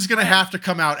right, this is going to have to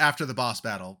come out after the boss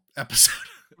battle episode.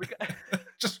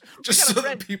 just so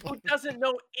that people who doesn't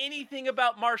know anything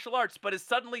about martial arts, but is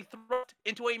suddenly thrown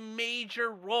into a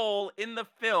major role in the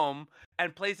film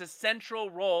and plays a central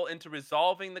role into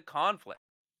resolving the conflict.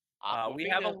 We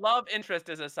have a love interest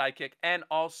as a sidekick and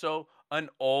also an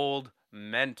old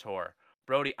mentor.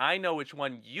 Brody, I know which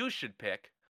one you should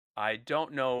pick. I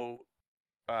don't know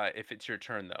if it's your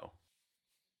turn, though.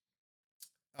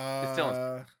 It's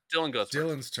Dylan goes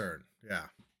Dylan's turn. Yeah.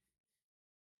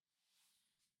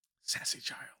 Sassy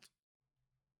child.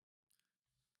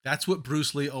 That's what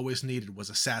Bruce Lee always needed, was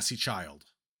a sassy child.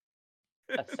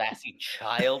 A sassy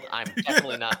child? I'm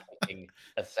definitely not picking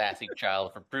a sassy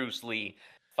child for Bruce Lee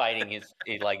fighting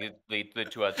the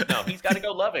two others. No, he's got to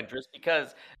go love interest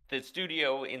because the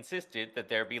studio insisted that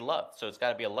there be love. So it's got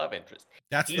to be a love interest.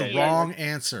 That's the wrong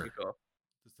answer.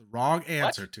 It's the wrong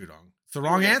answer, Tudong. It's the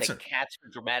wrong answer. Cats for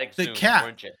dramatic the zooms, cat.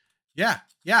 weren't you? Yeah.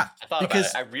 I thought about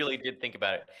it. I really did think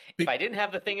about it. If I didn't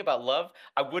have the thing about love,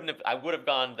 I would have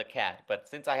gone the cat. But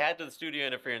since I had the studio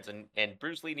interference and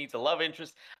Bruce Lee needs a love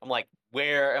interest, I'm like,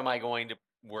 where am I going to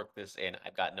work this in?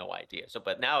 I've got no idea. So,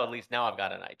 but now at least I've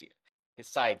got an idea. His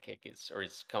sidekick or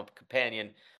his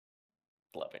companion,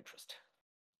 love interest.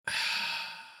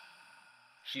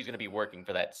 She's gonna be working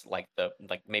for that,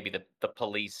 maybe the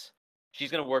police. She's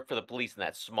gonna work for the police in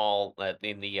that small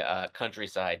in the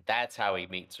countryside. That's how he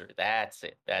meets her. That's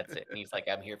it. And he's like,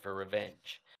 I'm here for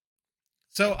revenge.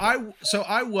 So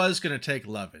I was gonna take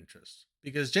love interest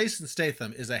because Jason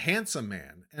Statham is a handsome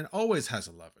man and always has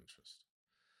a love interest.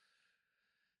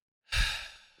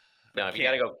 No, if you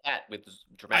gotta go cat with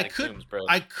dramatic zooms, bro.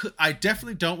 I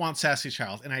definitely don't want sassy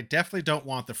child, and I definitely don't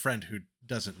want the friend who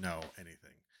doesn't know anything.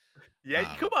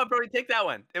 Yeah, come on, Brody, take that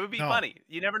one. It would be funny.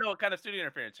 You never know what kind of studio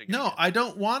interference you're gonna get. I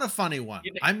don't want a funny one.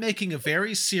 I'm making a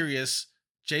very serious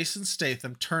Jason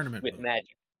Statham tournament with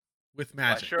magic. With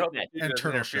magic. Well, I sure hope and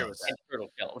turtle shells. And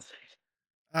turtle shells.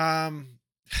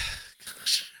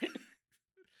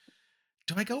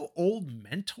 Do I go old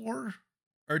mentor?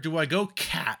 Or do I go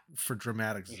cat for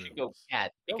dramatic zooms? You should go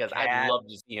cat, because I'd love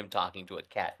to see him talking to a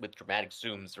cat with dramatic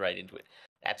zooms right into it.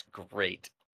 That's great.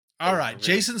 All right, really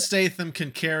Jason Statham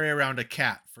can carry around a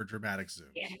cat for dramatic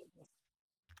zooms. Yeah.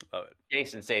 Love it.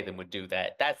 Jason Statham would do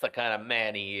that. That's the kind of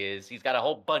man he is. He's got a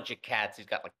whole bunch of cats. He's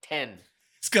got like 10.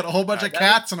 He's got a whole bunch of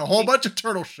cats and a whole bunch of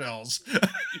turtle shells.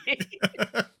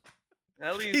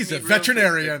 That leaves He's me a room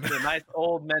veterinarian. to put a nice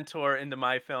old mentor into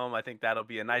my film. I think that'll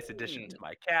be a nice addition to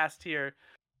my cast here.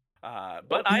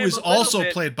 But I Who am is a little also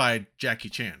bit, played by Jackie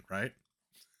Chan, right?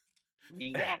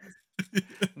 Yes.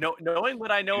 knowing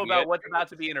what I know Dude, about yeah. what's about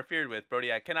to be interfered with,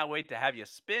 Brody. I cannot wait to have you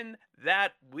spin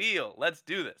that wheel. Let's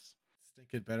do this. Think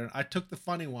it better. I took the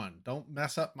funny one. Don't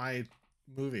mess up my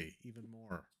movie even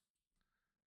more.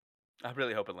 I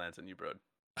really hope it lands on you, Brody.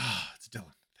 Ah, it's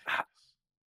Dylan.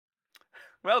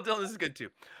 Well, Dylan, this is good too.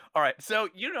 All right, so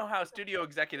you know how studio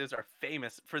executives are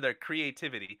famous for their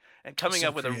creativity and coming So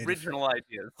up with creative. original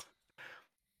ideas.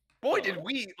 Boy, did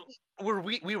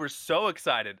we were so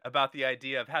excited about the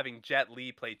idea of having Jet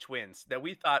Li play twins that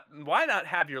we thought, why not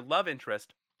have your love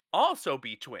interest also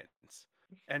be twins?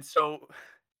 And so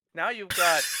now you've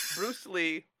got Bruce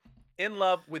Lee in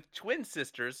love with twin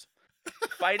sisters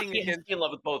fighting He has to against. be in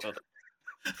love with both of them.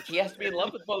 He has to be in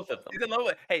love with both of them. He's in love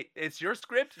with. Hey, it's your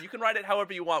script. You can write it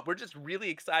however you want. We're just really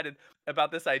excited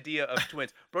about this idea of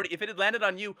twins. Brody, if it had landed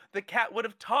on you, the cat would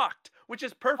have talked, which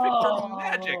is perfect for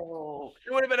magic.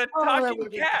 It would have been a talking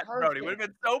cat, Brody. It would have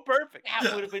been so perfect.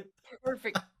 That would have been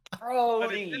perfect,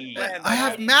 Brody. I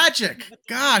have magic.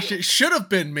 Gosh, it should have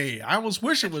been me. I almost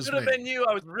wish it was Should me. have been you.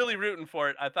 I was really rooting for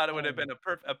it. I thought it would have been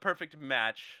a perfect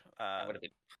match. That would have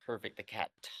been perfect. The cat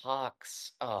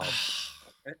talks. Oh,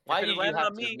 If why it did had you landed have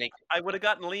on to me, make? I would have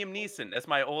gotten Liam Neeson as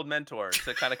my old mentor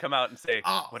to kind of come out and say,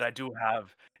 Oh. what I do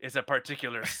have is a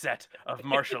particular set of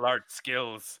martial arts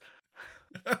skills.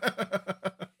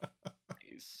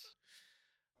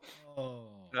 Oh,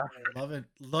 love it.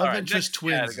 All Love right, interest next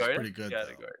twins is category, pretty next good. Though.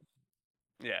 category.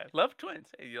 Yeah, love twins.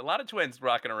 Hey, a lot of twins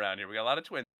rocking around here. We got a lot of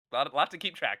twins. A lot to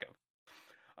keep track of.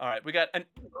 All right, we got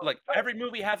like every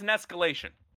movie has an escalation.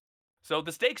 So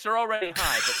the stakes are already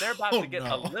high, but they're about Oh, to get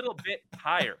no. a little bit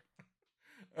higher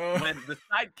when the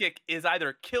sidekick is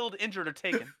either killed, injured, or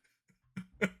taken.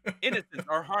 Innocent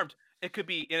or harmed. It could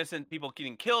be innocent people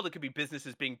getting killed. It could be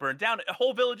businesses being burned down.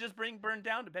 Whole villages being burned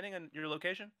down, depending on your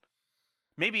location.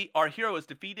 Maybe our hero is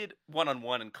defeated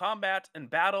one-on-one in combat and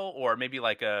battle, or maybe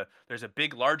like there's a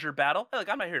big, larger battle. Hey, look,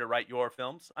 I'm not here to write your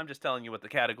films. I'm just telling you what the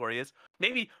category is.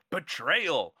 Maybe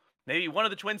betrayal. Maybe one of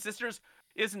the twin sisters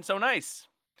isn't so nice.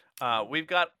 We've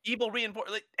got evil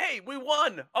reinforcements. Like, hey, we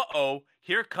won. Uh-oh.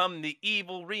 Here come the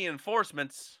evil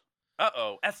reinforcements.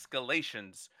 Uh-oh.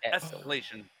 Escalations.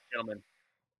 Escalation, gentlemen.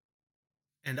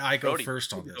 And I go Brody,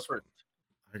 first on you go this first.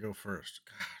 one. I go first.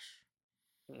 Gosh.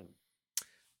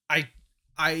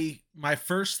 My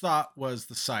first thought was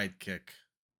the sidekick,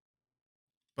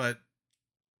 but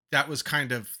that was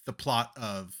kind of the plot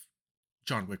of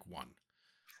John Wick 1.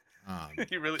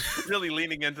 You're really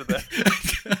leaning into the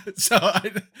so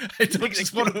I don't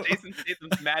just want to Jason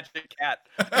Statham's magic cat.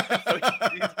 So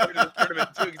he's going to the tournament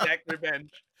to exact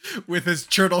revenge with his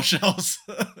turtle shells.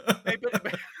 Hey,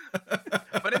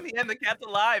 but in the end, the cat's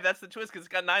alive. That's the twist because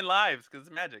it's got 9 lives because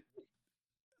it's magic.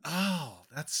 Oh,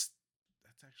 that's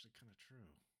actually kind of true.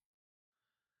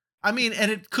 I mean,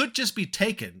 and it could just be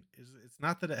taken. It's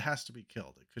not that it has to be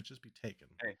killed. It could just be taken.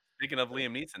 Hey, speaking of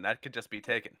Liam Neeson, that could just be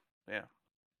taken. Yeah.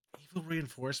 Evil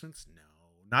reinforcements? No.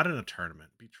 Not in a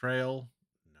tournament. Betrayal?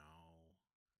 No.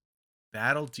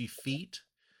 Battle defeat?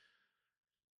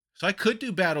 So I could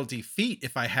do battle defeat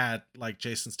if I had like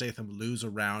Jason Statham lose a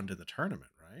round in the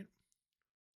tournament, right?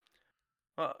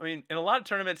 Well, I mean, in a lot of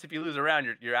tournaments, if you lose a round,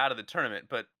 you're out of the tournament.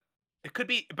 But it could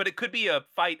be a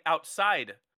fight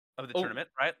outside of the tournament,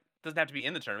 right? Doesn't have to be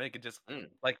in the tournament. It could just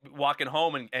like walking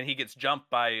home and he gets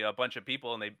jumped by a bunch of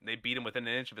people and they beat him within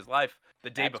an inch of his life the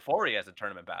day before he has a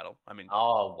tournament battle. I mean,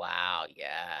 oh wow,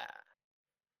 yeah.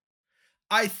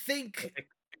 I think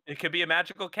it could be a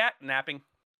magical cat napping.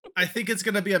 I think it's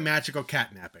gonna be a magical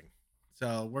cat napping.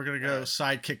 So we're gonna go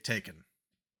sidekick taken.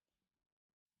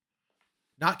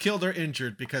 Not killed or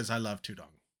injured because I love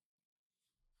Tudong.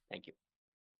 Thank you.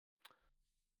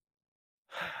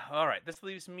 All right, this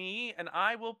leaves me, and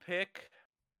I will pick.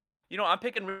 I'm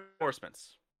picking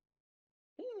reinforcements.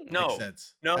 No, makes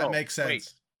sense. No, that makes sense.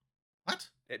 Wait. What?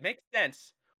 It makes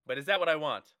sense, but is that what I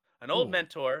want? An old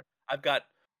mentor. I've got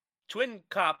twin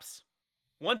cops.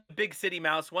 One's a big city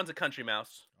mouse. One's a country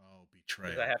mouse. Oh,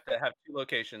 betrayal! I have to have 2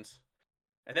 locations,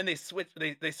 and then they switch.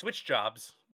 They switch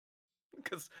jobs.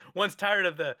 Because one's tired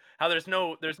of how there's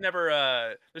never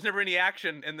any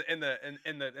action in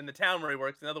the town where he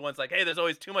works. And the other one's like, hey, there's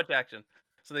always too much action.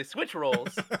 So they switch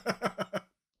roles,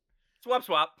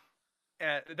 swap.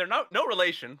 They're no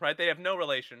relation, right? They have no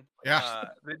relation. Yeah.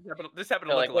 This happened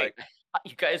to look alike.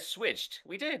 You guys switched.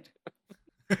 We did.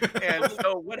 And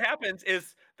so what happens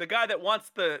is the guy that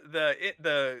wants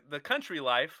the country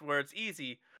life where it's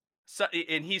easy So,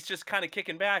 and he's just kind of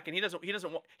kicking back, and he doesn't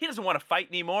want to fight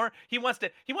anymore. He wants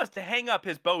to hang up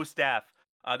his bow staff.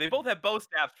 They both have bow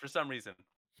staffs for some reason,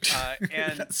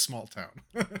 and That small town.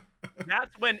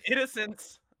 that's when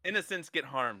innocents get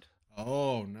harmed.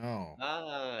 Oh no.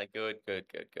 Good.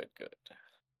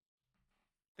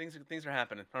 Things are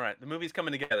happening. All right, the movie's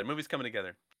coming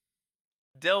together.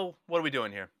 Dill, what are we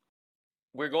doing here?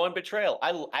 We're going betrayal.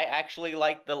 I actually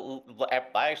like I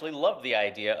actually love the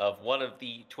idea of one of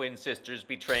the twin sisters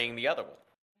betraying the other one.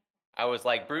 I was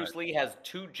like, Bruce Lee has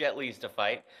two Jet Lis to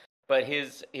fight, but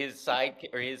his side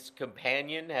or his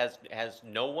companion has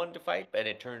no one to fight, and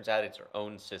it turns out it's her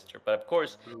own sister. But of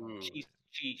course,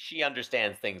 she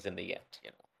understands things in the end.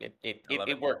 You know,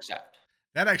 it works out.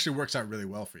 That actually works out really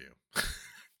well for you.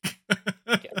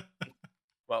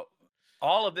 Well,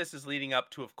 all of this is leading up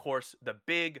to, of course, the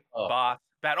big Oh. boss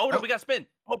battle. Oh no, we got to spin.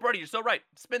 Oh, Brody, you're so right.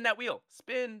 Spin that wheel.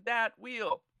 Spin that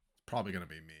wheel. It's probably gonna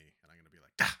be me, and I'm gonna be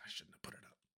like, I shouldn't have put it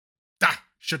up.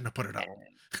 Shouldn't have put it up.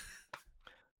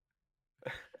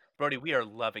 Brody, we are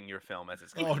loving your film as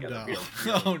it's coming together.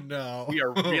 Oh no. We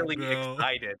are really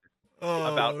excited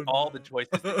about all the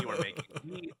choices that you are making.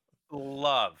 We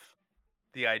love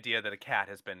the idea that a cat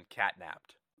has been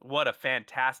catnapped. What a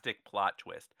fantastic plot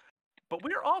twist. But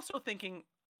we're also thinking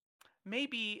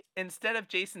maybe instead of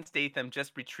Jason Statham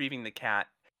just retrieving the cat,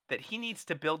 that he needs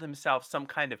to build himself some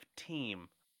kind of team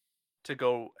to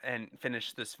go and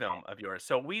finish this film of yours.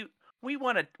 So we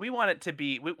want it to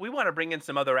be we want to bring in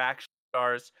some other action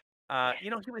stars. He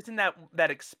was in that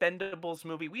Expendables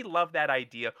movie. We love that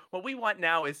idea. What we want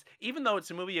now is, even though it's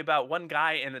a movie about one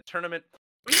guy in a tournament,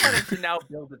 we want him to now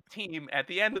build a team at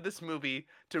the end of this movie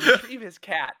to retrieve his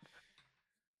cat.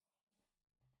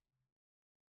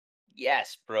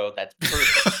 Yes, bro, that's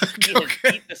perfect. He has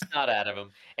beat the snot out of him,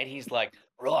 and he's like,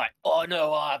 right, I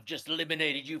know I've just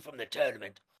eliminated you from the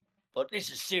tournament, but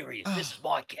this is serious. This is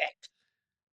my cat.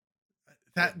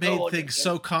 That made things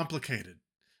so complicated.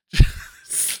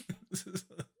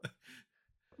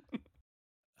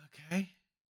 Okay.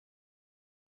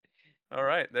 All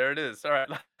right, there it is. All right,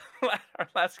 our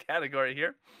last category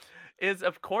here is,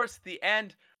 of course, the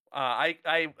end. I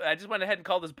just went ahead and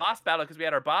called this boss battle because we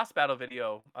had our boss battle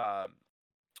video,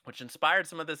 which inspired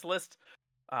some of this list.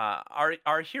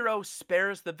 Our hero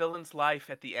spares the villain's life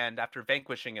at the end after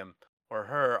vanquishing him or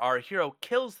her. Our hero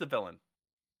kills the villain.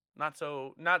 Not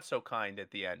so kind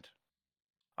at the end.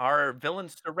 Our villain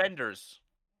surrenders,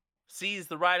 sees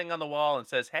the writing on the wall, and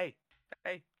says, "Hey,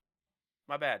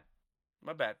 my bad.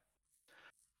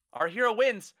 Our hero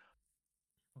wins,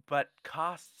 but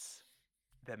costs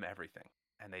them everything,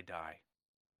 and they die.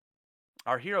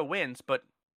 Our hero wins, but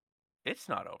it's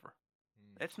not over.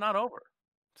 It's not over.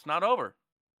 It's not over.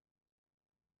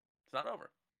 It's not over.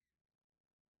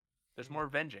 There's more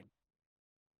avenging."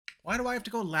 Why do I have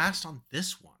to go last on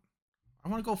this one? I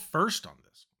want to go first on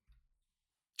this one.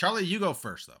 Charlie, you go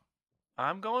first, though.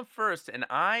 I'm going first, and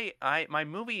my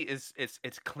movie is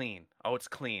it's clean. Oh, it's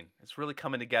clean. It's really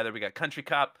coming together. We got Country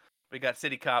Cop, we got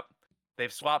City Cop.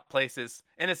 They've swapped places.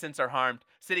 Innocents are harmed.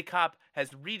 City Cop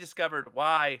has rediscovered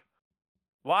why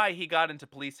he got into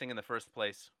policing in the first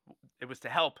place. It was to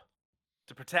help,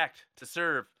 to protect, to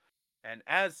serve. And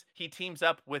as he teams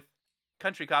up with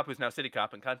Country Cop, who's now City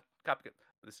Cop, and Cop,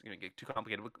 this is going to get too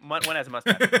complicated. One has a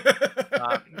mustache.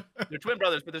 They're twin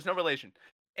brothers, but there's no relation.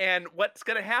 And what's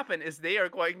going to happen is they are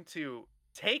going to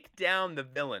take down the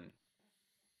villain.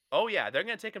 Oh, yeah, they're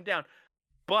going to take him down.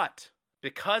 But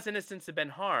because innocents have been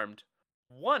harmed,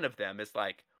 one of them is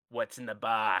like, "What's in the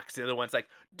box?" The other one's like,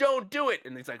 "Don't do it."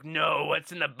 And he's like, "No,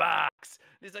 what's in the box?"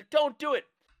 And he's like, "Don't do it."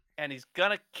 And he's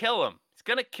going to kill him. He's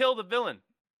going to kill the villain.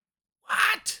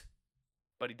 What?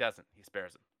 But he doesn't. He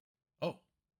spares him. Oh.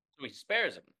 So he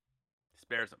spares him.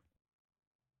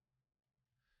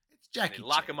 It's Jackie Chan.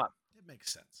 Lock him up. It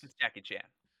makes sense. It's Jackie Chan.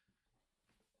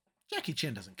 Jackie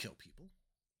Chan doesn't kill people.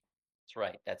 That's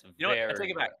right. That's very... I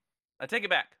take it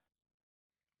back.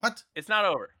 What? It's not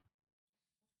over.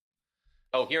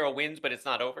 Oh, hero wins, but it's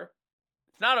not over?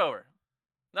 It's not over.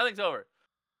 Nothing's over.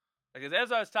 Because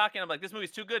as I was talking, I'm like, this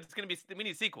movie's too good. We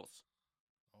need sequels.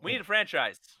 We need a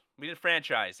franchise.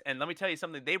 And let me tell you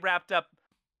something. They wrapped up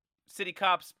City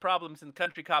Cop's problems in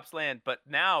Country Cop's land, but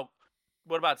now,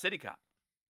 what about City Cop?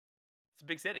 It's a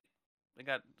big city. They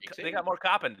got more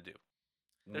copping to do.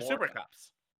 They're super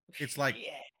cops. It's like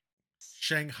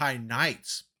Shanghai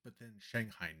Nights, but then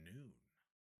Shanghai Noon.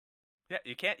 Yeah,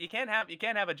 you can't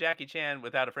have a Jackie Chan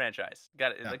without a franchise.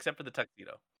 Got it, except for the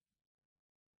tuxedo,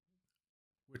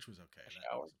 which was okay.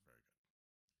 That was very good.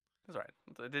 That's all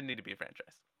right. It didn't need to be a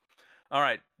franchise. All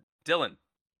right, Dylan,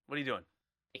 what are you doing?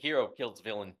 Hero kills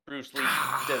villain. Bruce Lee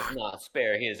does not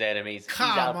spare his enemies. He's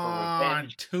Come out for on,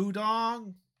 revenge.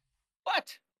 Tudong.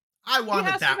 What? I He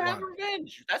wanted has to that have one.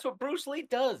 revenge. That's what Bruce Lee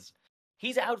does.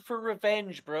 He's out for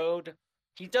revenge, bro.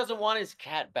 He doesn't want his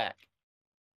cat back.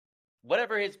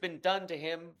 Whatever has been done to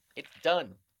him, it's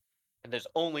done. And there's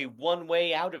only one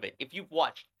way out of it. If you've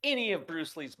watched any of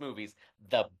Bruce Lee's movies,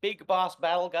 the big boss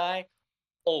battle guy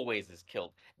always is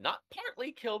killed. Not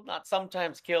partly killed, not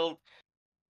sometimes killed,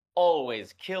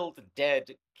 always killed, dead,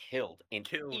 killed in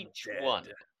Killed each dead. one.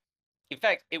 In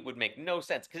fact, it would make no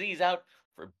sense because he's out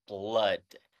for blood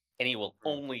and he will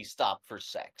only stop for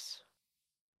sex.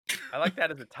 I like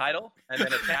that as a title and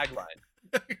then a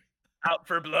tagline. Out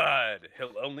for blood.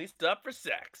 He'll only stop for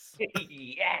sex.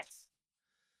 Yes.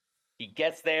 He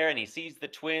gets there and he sees the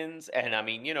twins, and I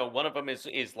mean, one of them is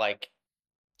like,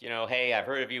 hey, I've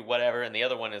heard of you, whatever, and the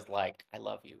other one is like, I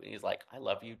love you, and he's like, I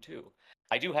love you too.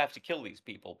 I do have to kill these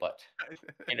people, but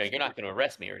you're not going to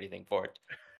arrest me or anything for it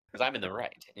because I'm in the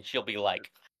right. And she'll be like,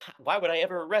 why would I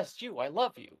ever arrest you? I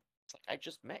love you. It's like I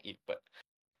just met you, but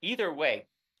either way,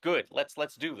 good. Let's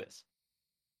do this.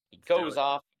 He goes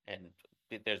off and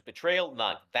there's betrayal.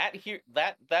 Not that here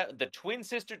that the twin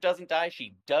sister doesn't die.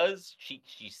 She does. She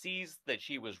sees that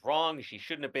she was wrong. She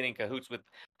shouldn't have been in cahoots with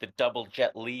the double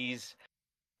Jet Lees,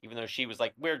 even though she was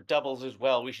like, we're doubles as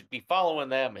well. We should be following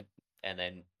them. And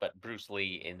then, but Bruce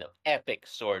Lee in the epic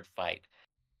sword fight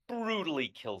brutally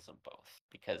kills them both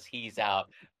because he's out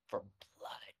for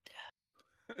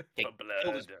blood. He For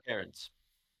killed his blood. parents.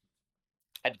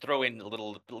 I'd throw in a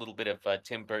little bit of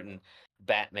Tim Burton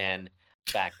Batman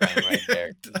background right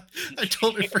there. I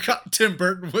totally forgot Tim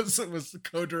Burton was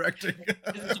co-directing.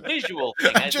 It's a visual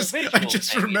thing. I It's just a visual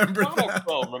thing. remembered It's that.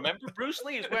 monochrome. Remember, Bruce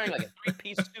Lee is wearing like a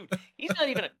three-piece suit. He's not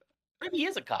even maybe he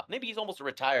is a cop. Maybe he's almost a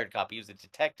retired cop. He was a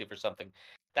detective or something.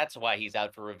 That's why he's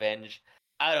out for revenge.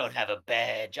 I don't have a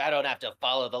badge. I don't have to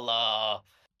follow the law.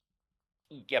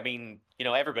 I mean,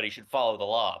 everybody should follow the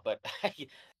law, but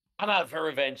I'm out for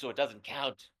revenge, so it doesn't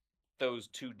count. Those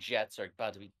two jets are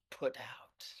about to be put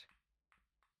out.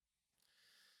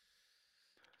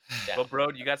 Yeah. Well, bro,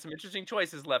 you got some interesting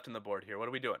choices left on the board here. What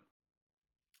are we doing?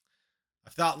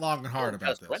 I've thought long and hard He's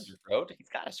gotta about this. surrender, bro. He's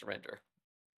got to surrender.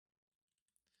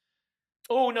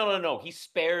 Oh, no. He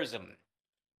spares him.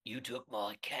 You took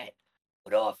my cat,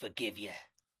 but I forgive you.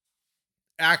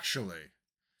 Actually,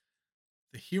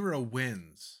 the hero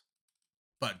wins,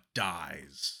 but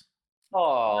dies.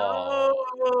 Oh,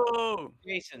 No!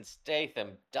 Jason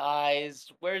Statham dies.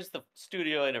 Where's the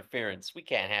studio interference? We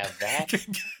can't have that.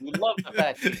 We love the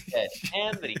fact that he's dead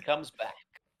and that he comes back.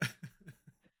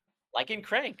 Like in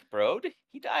Crank, bro.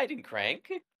 He died in Crank.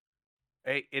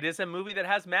 Hey, it is a movie that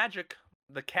has magic.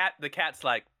 The cat's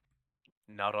like,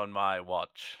 not on my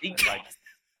watch.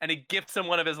 And he gifts him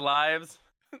one of his lives.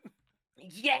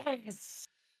 Yes.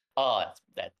 Oh,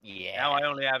 yeah. Now I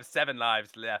only have 7 lives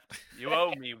left. You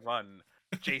owe me one,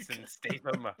 Jason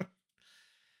Statham.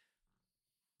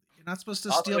 You're not supposed to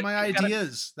Also, steal my you gotta-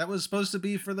 ideas. That was supposed to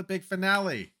be for the big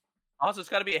finale. Also, it's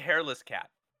got to be a hairless cat.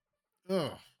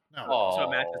 Oh no! So it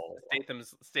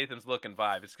matches Statham's look and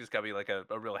vibe. It's just got to be like a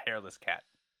real hairless cat.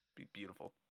 Be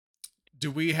beautiful.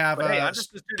 Do we have? But hey, I'm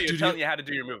just the studio telling you how to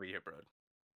do your movie here, bro.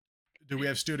 Do we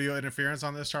have studio interference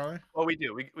on this, Charlie? Well, we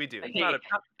do. We do.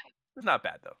 It's not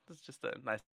bad though. It's just a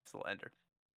nice little ender.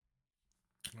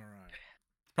 All right.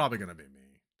 It's probably gonna be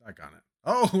me. I got it.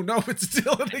 Oh no! It's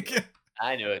Dylan again.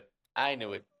 I knew it.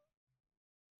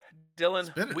 Dylan,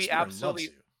 Spinner we loves absolutely you.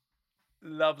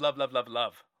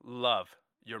 love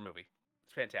your movie.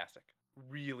 It's fantastic.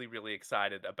 Really, really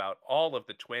excited about all of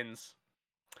the twins.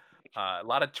 A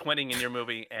lot of twinning in your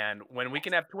movie, and when we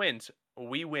can have twins,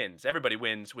 we wins. Everybody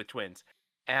wins with twins.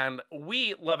 And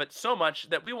we love it so much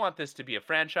that we want this to be a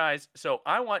franchise. So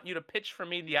I want you to pitch for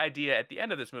me the idea at the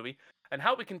end of this movie and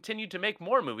how we continue to make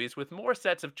more movies with more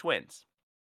sets of twins.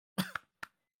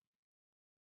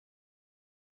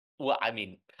 Well, I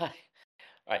mean, all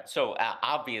right. So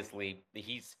obviously,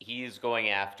 he's going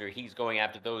after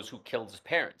those who killed his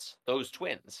parents, those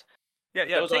twins. Yeah.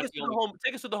 Those Take aren't us the through only-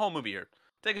 take us through the whole movie here.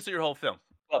 Take us through your whole film.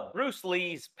 But Bruce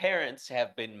Lee's parents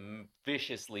have been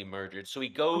viciously murdered, so he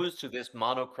goes to this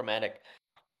monochromatic,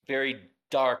 very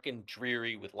dark and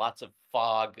dreary, with lots of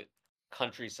fog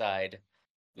countryside,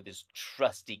 with his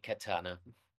trusty katana.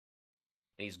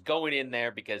 And he's going in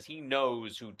there because he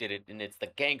knows who did it, and it's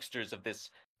the gangsters of this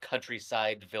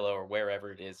countryside villa or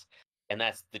wherever it is, and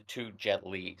that's the two Jet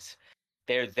Lees.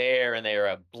 They're there and they're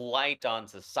a blight on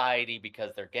society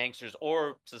because they're gangsters,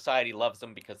 or society loves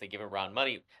them because they give around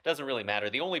money. It doesn't really matter.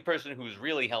 The only person who's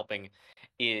really helping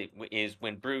is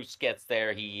when Bruce gets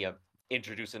there. He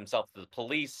introduces himself to the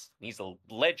police. He's a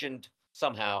legend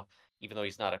somehow, even though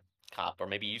he's not a cop, or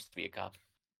maybe he used to be a cop.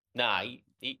 Nah,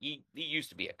 he used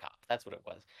to be a cop. That's what it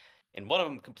was. And one of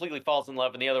them completely falls in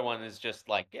love, and the other one is just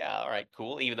like, yeah, all right,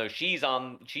 cool. Even though she's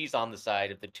on the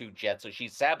side of the two jets, so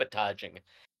she's sabotaging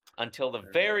until the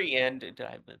very end. Did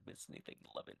I miss anything?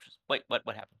 Love interest. Wait, what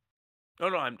happened? No,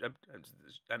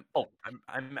 Oh,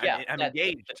 I'm yeah,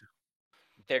 engaged.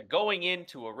 they're going in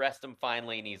to arrest him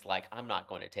finally, and he's like, I'm not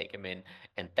going to take him in.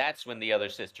 And that's when the other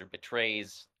sister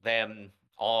betrays them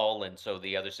all, and so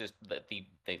the other sister, the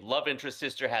love interest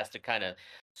sister, has to kind of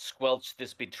squelch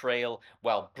this betrayal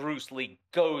while Bruce Lee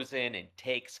goes in and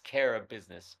takes care of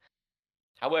business.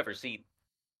 However, see,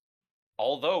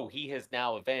 although he has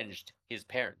now avenged his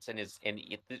parents,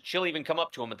 she'll even come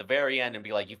up to him at the very end and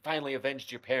be like, you finally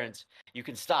avenged your parents, you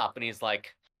can stop. And he's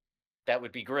like, that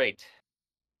would be great,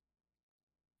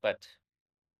 but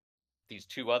these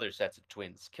two other sets of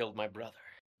twins killed my brother.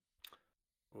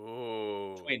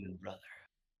 Oh, Twin brother.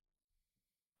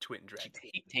 twin dragon.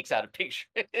 He takes out a picture.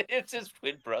 It's his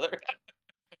twin brother.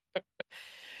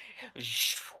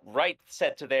 Right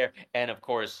set to there, and of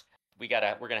course we're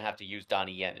gonna have to use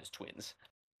Donnie Yen as twins.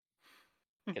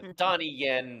 Because Donnie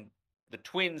Yen, the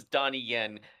twins Donnie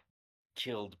Yen,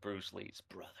 killed Bruce Lee's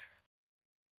brother.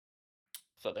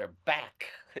 So they're back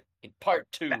in part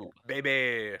 2.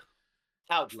 Baby.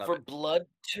 Out Love for it. blood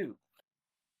 2.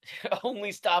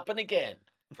 Only stopping again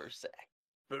for sex.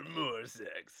 For more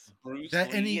sex. Bruce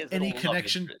That Lee is any a love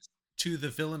connection interest. to the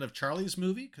villain of Charlie's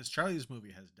movie? Because Charlie's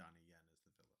movie has Donnie Yen as the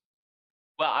villain.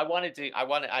 Well, I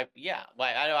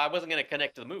wasn't going to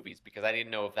connect to the movies because I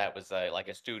didn't know if that was like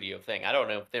a studio thing. I don't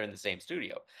know if they're in the same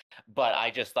studio, but I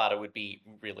just thought it would be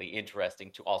really interesting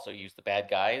to also use the bad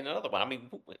guy in another one. I mean,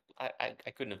 I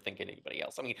couldn't have think of anybody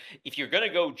else. I mean, if you're going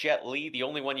to go Jet Li, the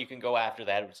only one you can go after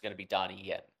that is going to be Donnie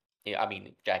Yen. Yeah, I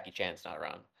mean, Jackie Chan's not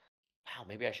around. Wow,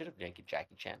 maybe I should have taken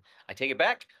Jackie Chan. I take it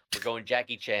back. We're going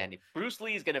Jackie Chan. If Bruce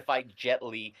Lee is going to fight Jet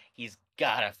Li, he's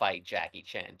got to fight Jackie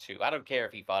Chan, too. I don't care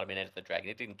if he fought him in Enter the Dragon.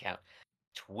 It didn't count.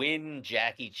 Twin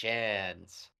Jackie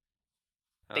Chans.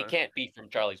 They can't be from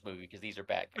Charlie's movie because these are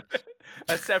bad guys.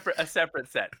 a separate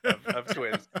set of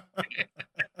twins.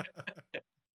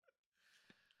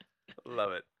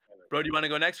 Love it. Bro, do you want to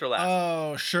go next or last?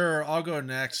 Oh, sure. I'll go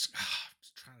next. I'm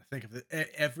just trying to think of it.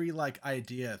 Every like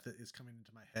idea that is coming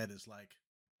into my head is like,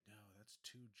 no, that's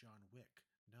too John Wick.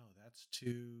 No, that's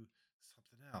too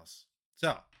something else.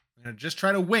 So I'm gonna just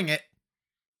try to wing it.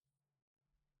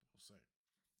 We'll see.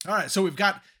 All right, so we've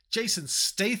got Jason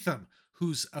Statham,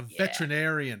 who's a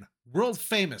veterinarian, world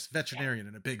famous veterinarian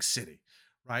in a big city,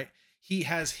 right? He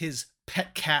has his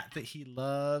pet cat that he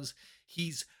loves.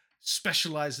 He's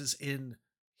specializes in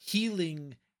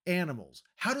healing animals.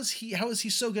 How is he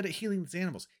so good at healing these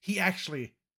animals? He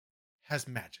actually has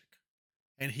magic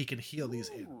and he can heal these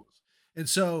animals. And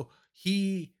so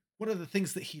one of the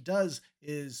things that he does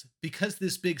is, because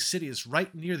this big city is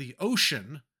right near the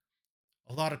ocean,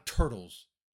 a lot of turtles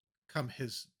come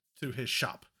through his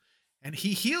shop, and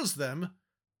he heals them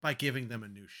by giving them a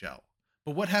new shell.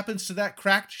 But what happens to that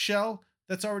cracked shell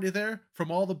that's already there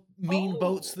from all the mean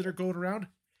boats that are going around?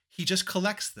 He just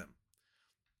collects them.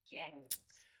 Yes.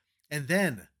 And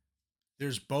then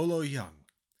there's Bolo Young.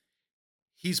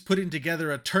 He's putting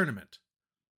together a tournament.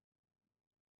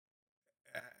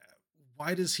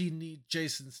 Why does he need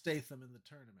Jason Statham in the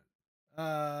tournament?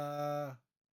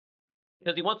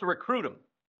 Because he wants to recruit him.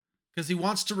 Because he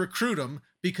wants to recruit him,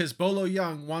 because Bolo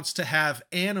Young wants to have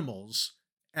animals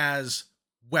as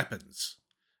weapons.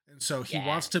 And so he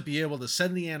wants to be able to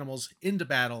send the animals into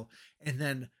battle, and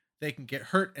then they can get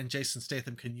hurt, and Jason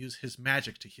Statham can use his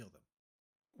magic to heal them.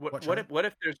 What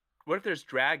if there's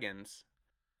dragons,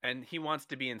 and he wants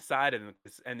to be inside of them,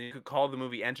 and you could call the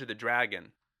movie Enter the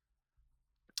Dragon?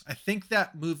 I think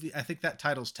that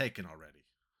title's taken already.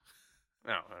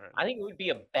 Oh, all right. I think it would be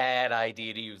a bad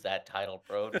idea to use that title,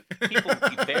 bro. People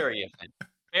would be very offended.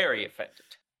 Very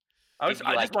offended. I just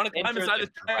want to climb inside this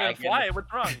dragon and fly.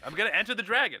 What's wrong? I'm gonna enter the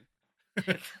dragon.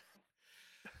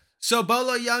 So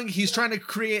Bolo Young, he's trying to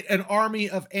create an army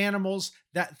of animals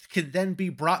that can then be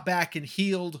brought back and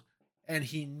healed, and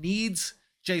he needs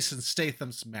Jason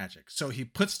Statham's magic. So he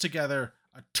puts together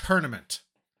a tournament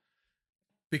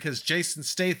because Jason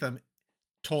Statham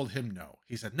told him no.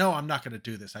 He said, no, I'm not going to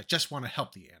do this. I just want to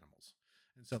help the animals.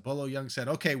 And so Bolo Young said,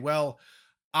 okay, well,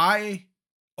 okay.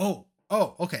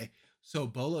 So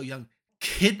Bolo Young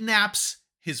kidnaps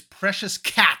his precious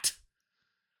cat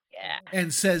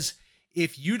and says,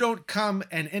 if you don't come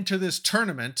and enter this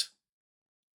tournament,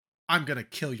 I'm going to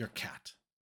kill your cat.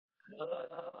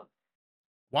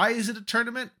 Why is it a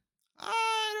tournament?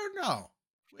 I don't know.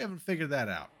 We haven't figured that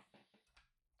out.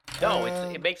 No, it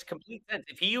Um, makes complete sense.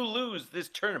 If you lose this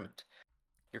tournament,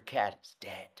 your cat is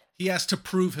dead. he has to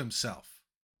prove himself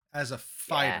as a Yeah.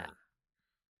 fighter.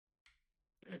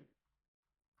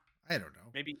 I don't know.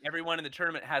 Maybe everyone in the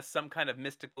tournament has some kind of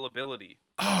mystical ability.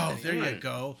 Oh, that he there you can-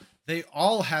 go. They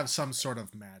all have some sort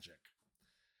of magic.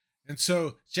 And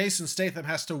so Jason Statham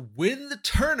has to win the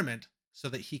tournament so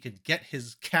that he can get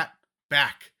his cat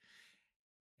back.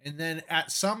 And then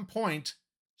at some point,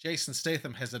 Jason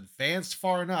Statham has advanced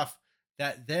far enough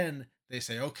that then they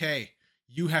say, okay,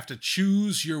 you have to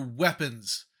choose your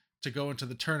weapons to go into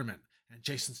the tournament. And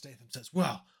Jason Statham says,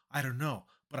 well, I don't know,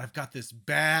 but I've got this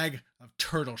bag of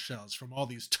turtle shells from all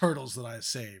these turtles that I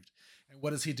saved. And what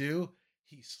does he do?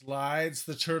 He slides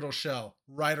the turtle shell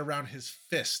right around his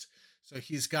fist. So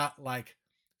he's got like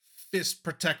fist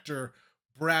protector,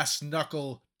 brass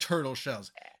knuckle turtle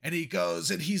shells. And he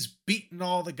goes and he's beating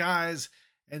all the guys.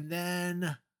 And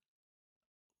then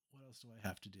what else do I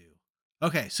have to do?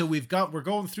 Okay, so we're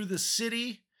going through the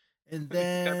city, and He's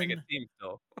gotta make a then team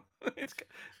still.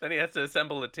 Then he has to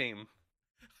assemble a team.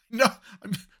 no,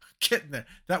 I'm getting there.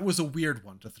 That was a weird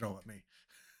one to throw at me.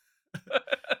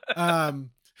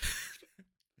 Um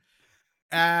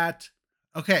at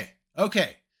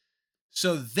okay.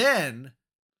 So then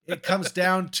it comes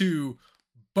down to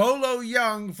Bolo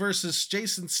Young versus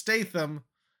Jason Statham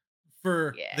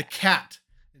for the Yeah. cat.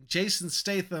 And Jason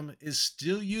Statham is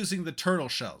still using the turtle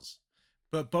shells,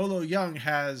 but Bolo Young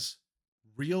has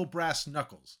real brass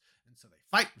knuckles. And so they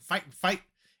fight and fight and fight.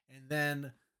 And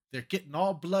then they're getting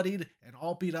all bloodied and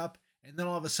all beat up. And then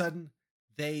all of a sudden,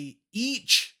 they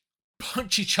each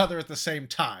punch each other at the same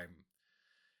time.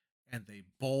 And they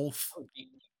both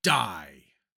die.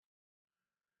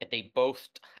 They both.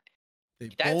 They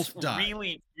That's both die.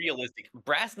 really realistic.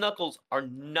 Brass knuckles are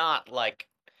not like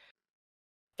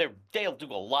they'll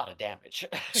do a lot of damage.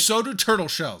 So do turtle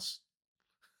shells.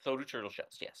 So do turtle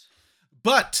shells. Yes.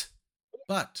 But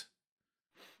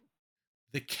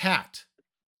the cat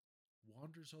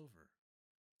wanders over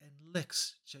and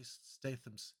licks Jason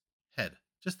Statham's head,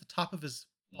 just the top of his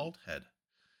bald head.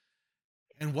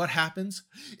 And what happens?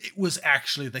 It was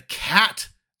actually the cat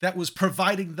that was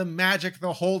providing the magic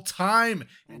the whole time.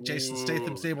 And Jason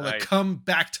Statham's able to come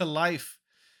back to life.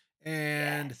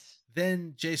 And Yes.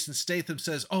 then Jason Statham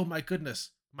says, oh my goodness,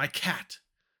 my cat.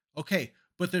 Okay,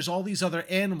 but there's all these other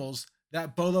animals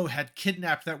that Bolo had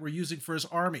kidnapped that we're using for his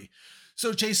army.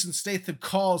 So Jason Statham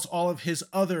calls all of his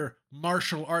other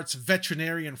martial arts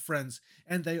veterinarian friends,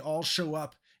 and they all show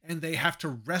up, and they have to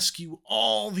rescue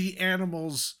all the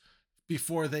animals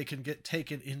before they can get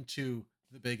taken into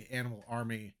the big animal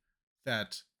army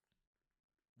that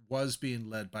was being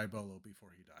led by Bolo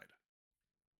before he died.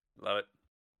 Love it.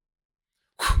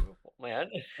 Beautiful, man.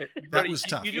 That Brody, was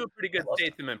tough. You do a pretty good I love that.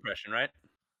 Statham impression, right?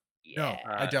 No, Yeah.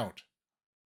 I don't.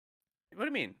 What do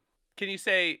you mean? Can you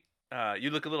say you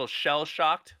look a little shell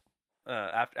shocked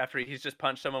after he's just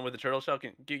punched someone with a turtle shell?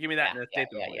 Can give me that in a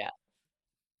Statham voice? Yeah.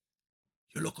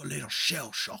 You look a little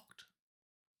shell shocked.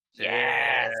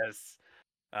 Yes.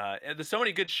 And there's so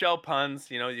many good shell puns,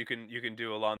 you can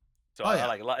do along. So Oh, I yeah.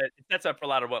 like a lot. It sets up for a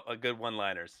lot of good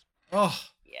one-liners. Oh,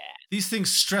 Yeah. these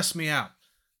things stress me out.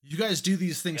 You guys do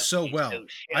these things so He's well. so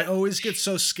I always get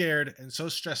so scared and so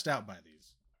stressed out by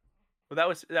these. Well,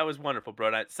 that was wonderful,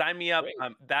 bro. Sign me up.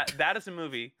 Great. That is a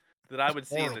movie that I would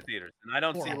see in the Horrible. theaters, and I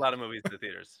don't see a lot of movies in the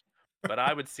theaters, but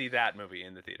I would see that movie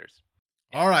in the theaters.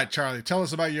 All right, Charlie, tell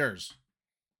us about yours.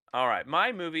 All right,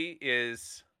 my movie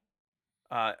is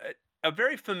a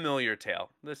very familiar tale.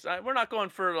 We're not going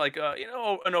for like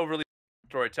an overly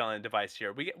storytelling device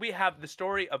here. We have the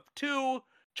story of two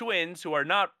twins who are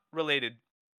not related,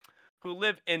 who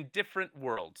live in different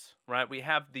worlds, right? We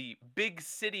have the big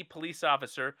city police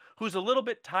officer who's a little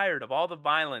bit tired of all the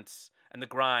violence and the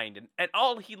grind, and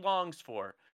all he longs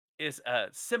for is a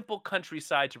simple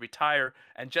countryside to retire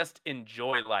and just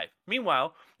enjoy life.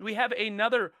 Meanwhile, we have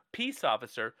another peace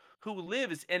officer who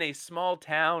lives in a small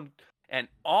town, and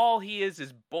all he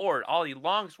is bored. All he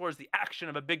longs for is the action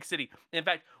of a big city. In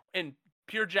fact, in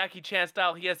pure Jackie Chan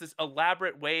style, he has this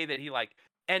elaborate way that he like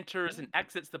enters and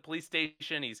exits the police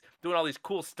station. He's doing all these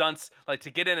cool stunts like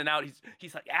to get in and out.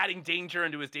 He's like adding danger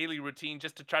into his daily routine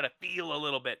just to try to feel a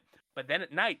little bit. But then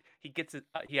at night, he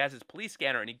has his police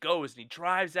scanner, and he goes and he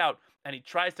drives out and he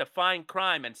tries to find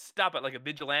crime and stop it like a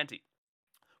vigilante.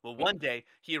 Well, one day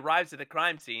he arrives at the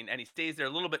crime scene and he stays there a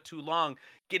little bit too long,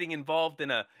 getting involved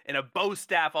in a bow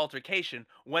staff altercation.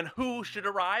 When who should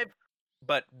arrive?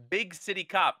 But big city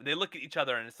cop. They look at each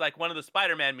other and it's like one of the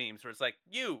Spider-Man memes where it's like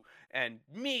you and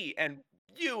me and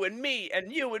you and me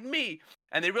and you and me,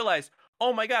 and they realize,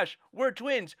 oh my gosh, we're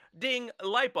twins. Ding,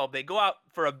 light bulb. They go out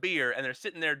for a beer and they're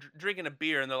sitting there drinking a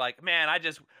beer and they're like, man,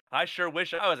 I sure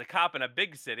wish I was a cop in a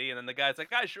big city. And then the guy's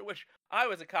like, I sure wish I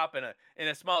was a cop in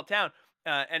a small town.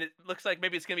 And it looks like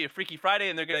maybe it's gonna be a Freaky Friday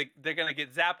and they're gonna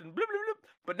get zapped and blah, blah, blah.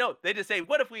 But no, they just say,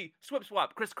 what if we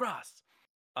swap, crisscross?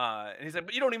 And he's like,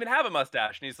 but you don't even have a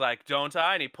mustache. And he's like, don't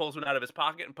I? And he pulls one out of his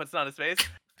pocket and puts it on his face.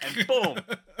 And boom,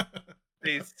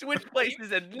 they switch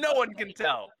places and no one can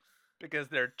tell because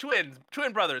they're twin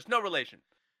brothers, no relation.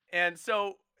 And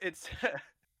so it's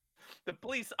the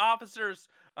police officers.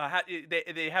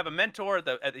 They have a mentor.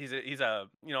 He's a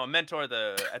mentor at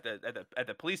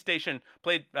the police station,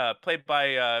 played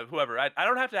by whoever. I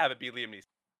don't have to have it be Liam Neeson.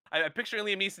 I'm picturing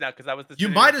Liam Neeson now because I was the. You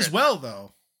might as well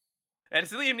though. And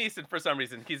it's Liam Neeson for some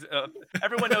reason. He's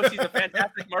everyone knows he's a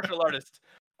fantastic martial artist.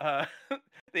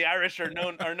 The Irish are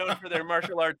known for their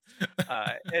martial arts,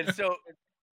 and so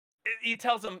he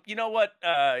tells them, you know what,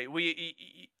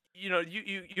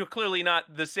 you're clearly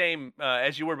not the same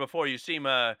as you were before. You seem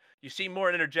more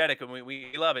energetic, and we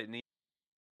love it. And he's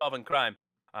solving crime,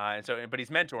 but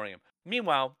he's mentoring him.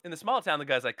 Meanwhile, in the small town, the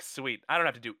guy's like, sweet, I don't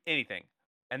have to do anything.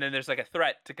 And then there's like a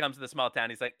threat to come to the small town.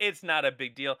 He's like, it's not a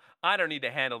big deal. I don't need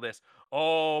to handle this.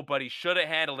 Oh, but he should have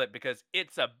handled it because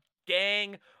it's a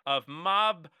gang of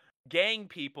gang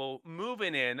people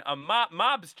moving in,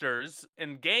 mobsters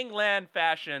in gangland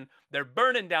fashion. They're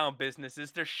burning down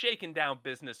businesses. They're shaking down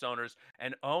business owners.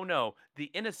 And oh no,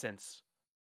 the innocents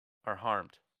are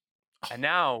harmed. And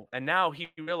now he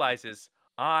realizes,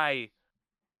 I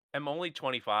am only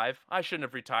 25. I shouldn't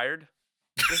have retired.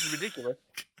 This is ridiculous.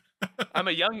 I'm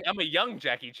a young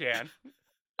Jackie Chan.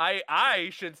 I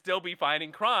should still be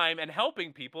fighting crime and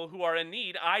helping people who are in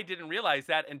need. I didn't realize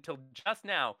that until just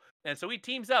now. And so he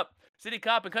teams up. City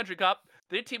cop and country cop,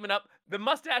 they're teaming up. The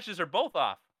mustaches are both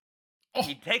off. Oh.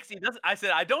 I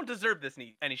said, I don't deserve this.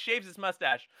 And he shaves his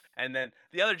mustache. And then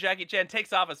the other Jackie Chan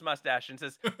takes off his mustache and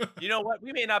says, you know what?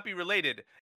 We may not be related,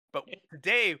 but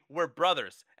today we're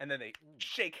brothers. And then they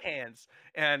shake hands.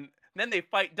 And then they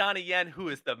fight Donnie Yen, who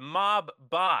is the mob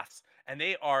boss. And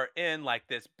they are in like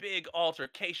this big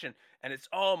altercation. And it's,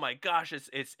 oh my gosh,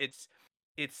 it's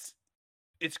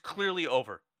clearly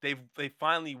over. They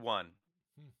finally won.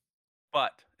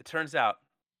 But it turns out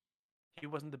he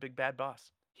wasn't the big bad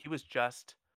boss. He was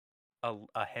just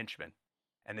a henchman.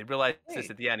 And they realize this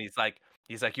at the end. He's like,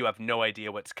 you have no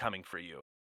idea what's coming for you.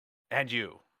 And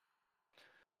you.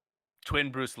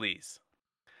 Twin Bruce Lees.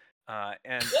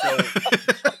 And so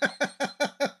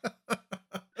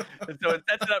it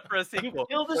sets it up for a sequel. You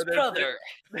killed his brother.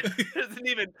 There's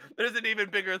an even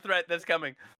bigger threat that's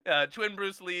coming. Twin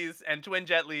Bruce Lees and twin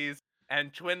Jet Lees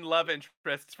and twin love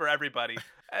interests for everybody.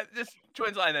 Just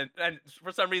twins, and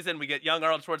for some reason we get young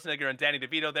Arnold Schwarzenegger and Danny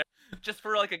DeVito there, just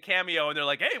for like a cameo, and they're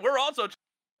like, "Hey, we're also."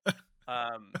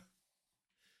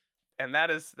 And that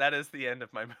is the end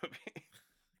of my movie.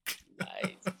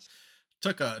 Nice.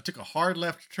 Took a hard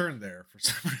left turn there for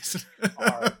some reason.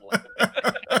 Hard left.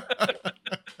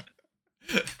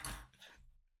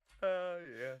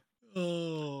 Yeah.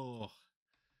 Oh,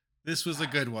 this was a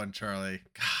good one, Charlie.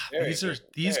 God, Very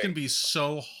these good. can be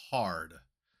so hard.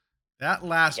 That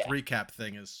last recap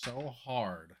thing is so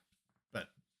hard,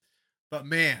 but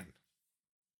man,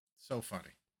 so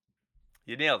funny.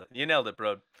 You nailed it,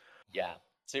 bro. Yeah,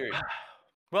 seriously.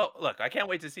 Well, look, I can't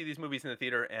wait to see these movies in the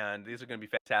theater, and these are going to be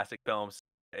fantastic films.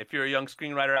 If you're a young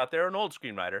screenwriter out there, an old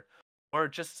screenwriter, or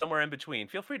just somewhere in between,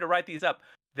 feel free to write these up.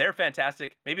 They're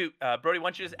fantastic. Maybe, Brody, why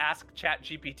don't you just ask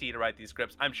ChatGPT to write these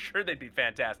scripts? I'm sure they'd be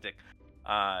fantastic.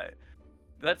 But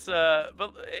feel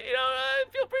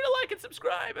free to like and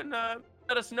subscribe, and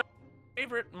let us know your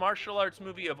favorite martial arts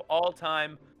movie of all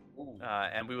time.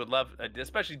 And we would love,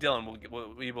 especially Dylan,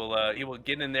 he will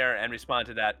get in there and respond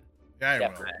to that. Yeah, I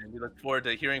will. And we look forward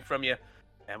to hearing from you,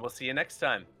 and we'll see you next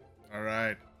time. All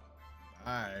right.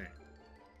 Bye.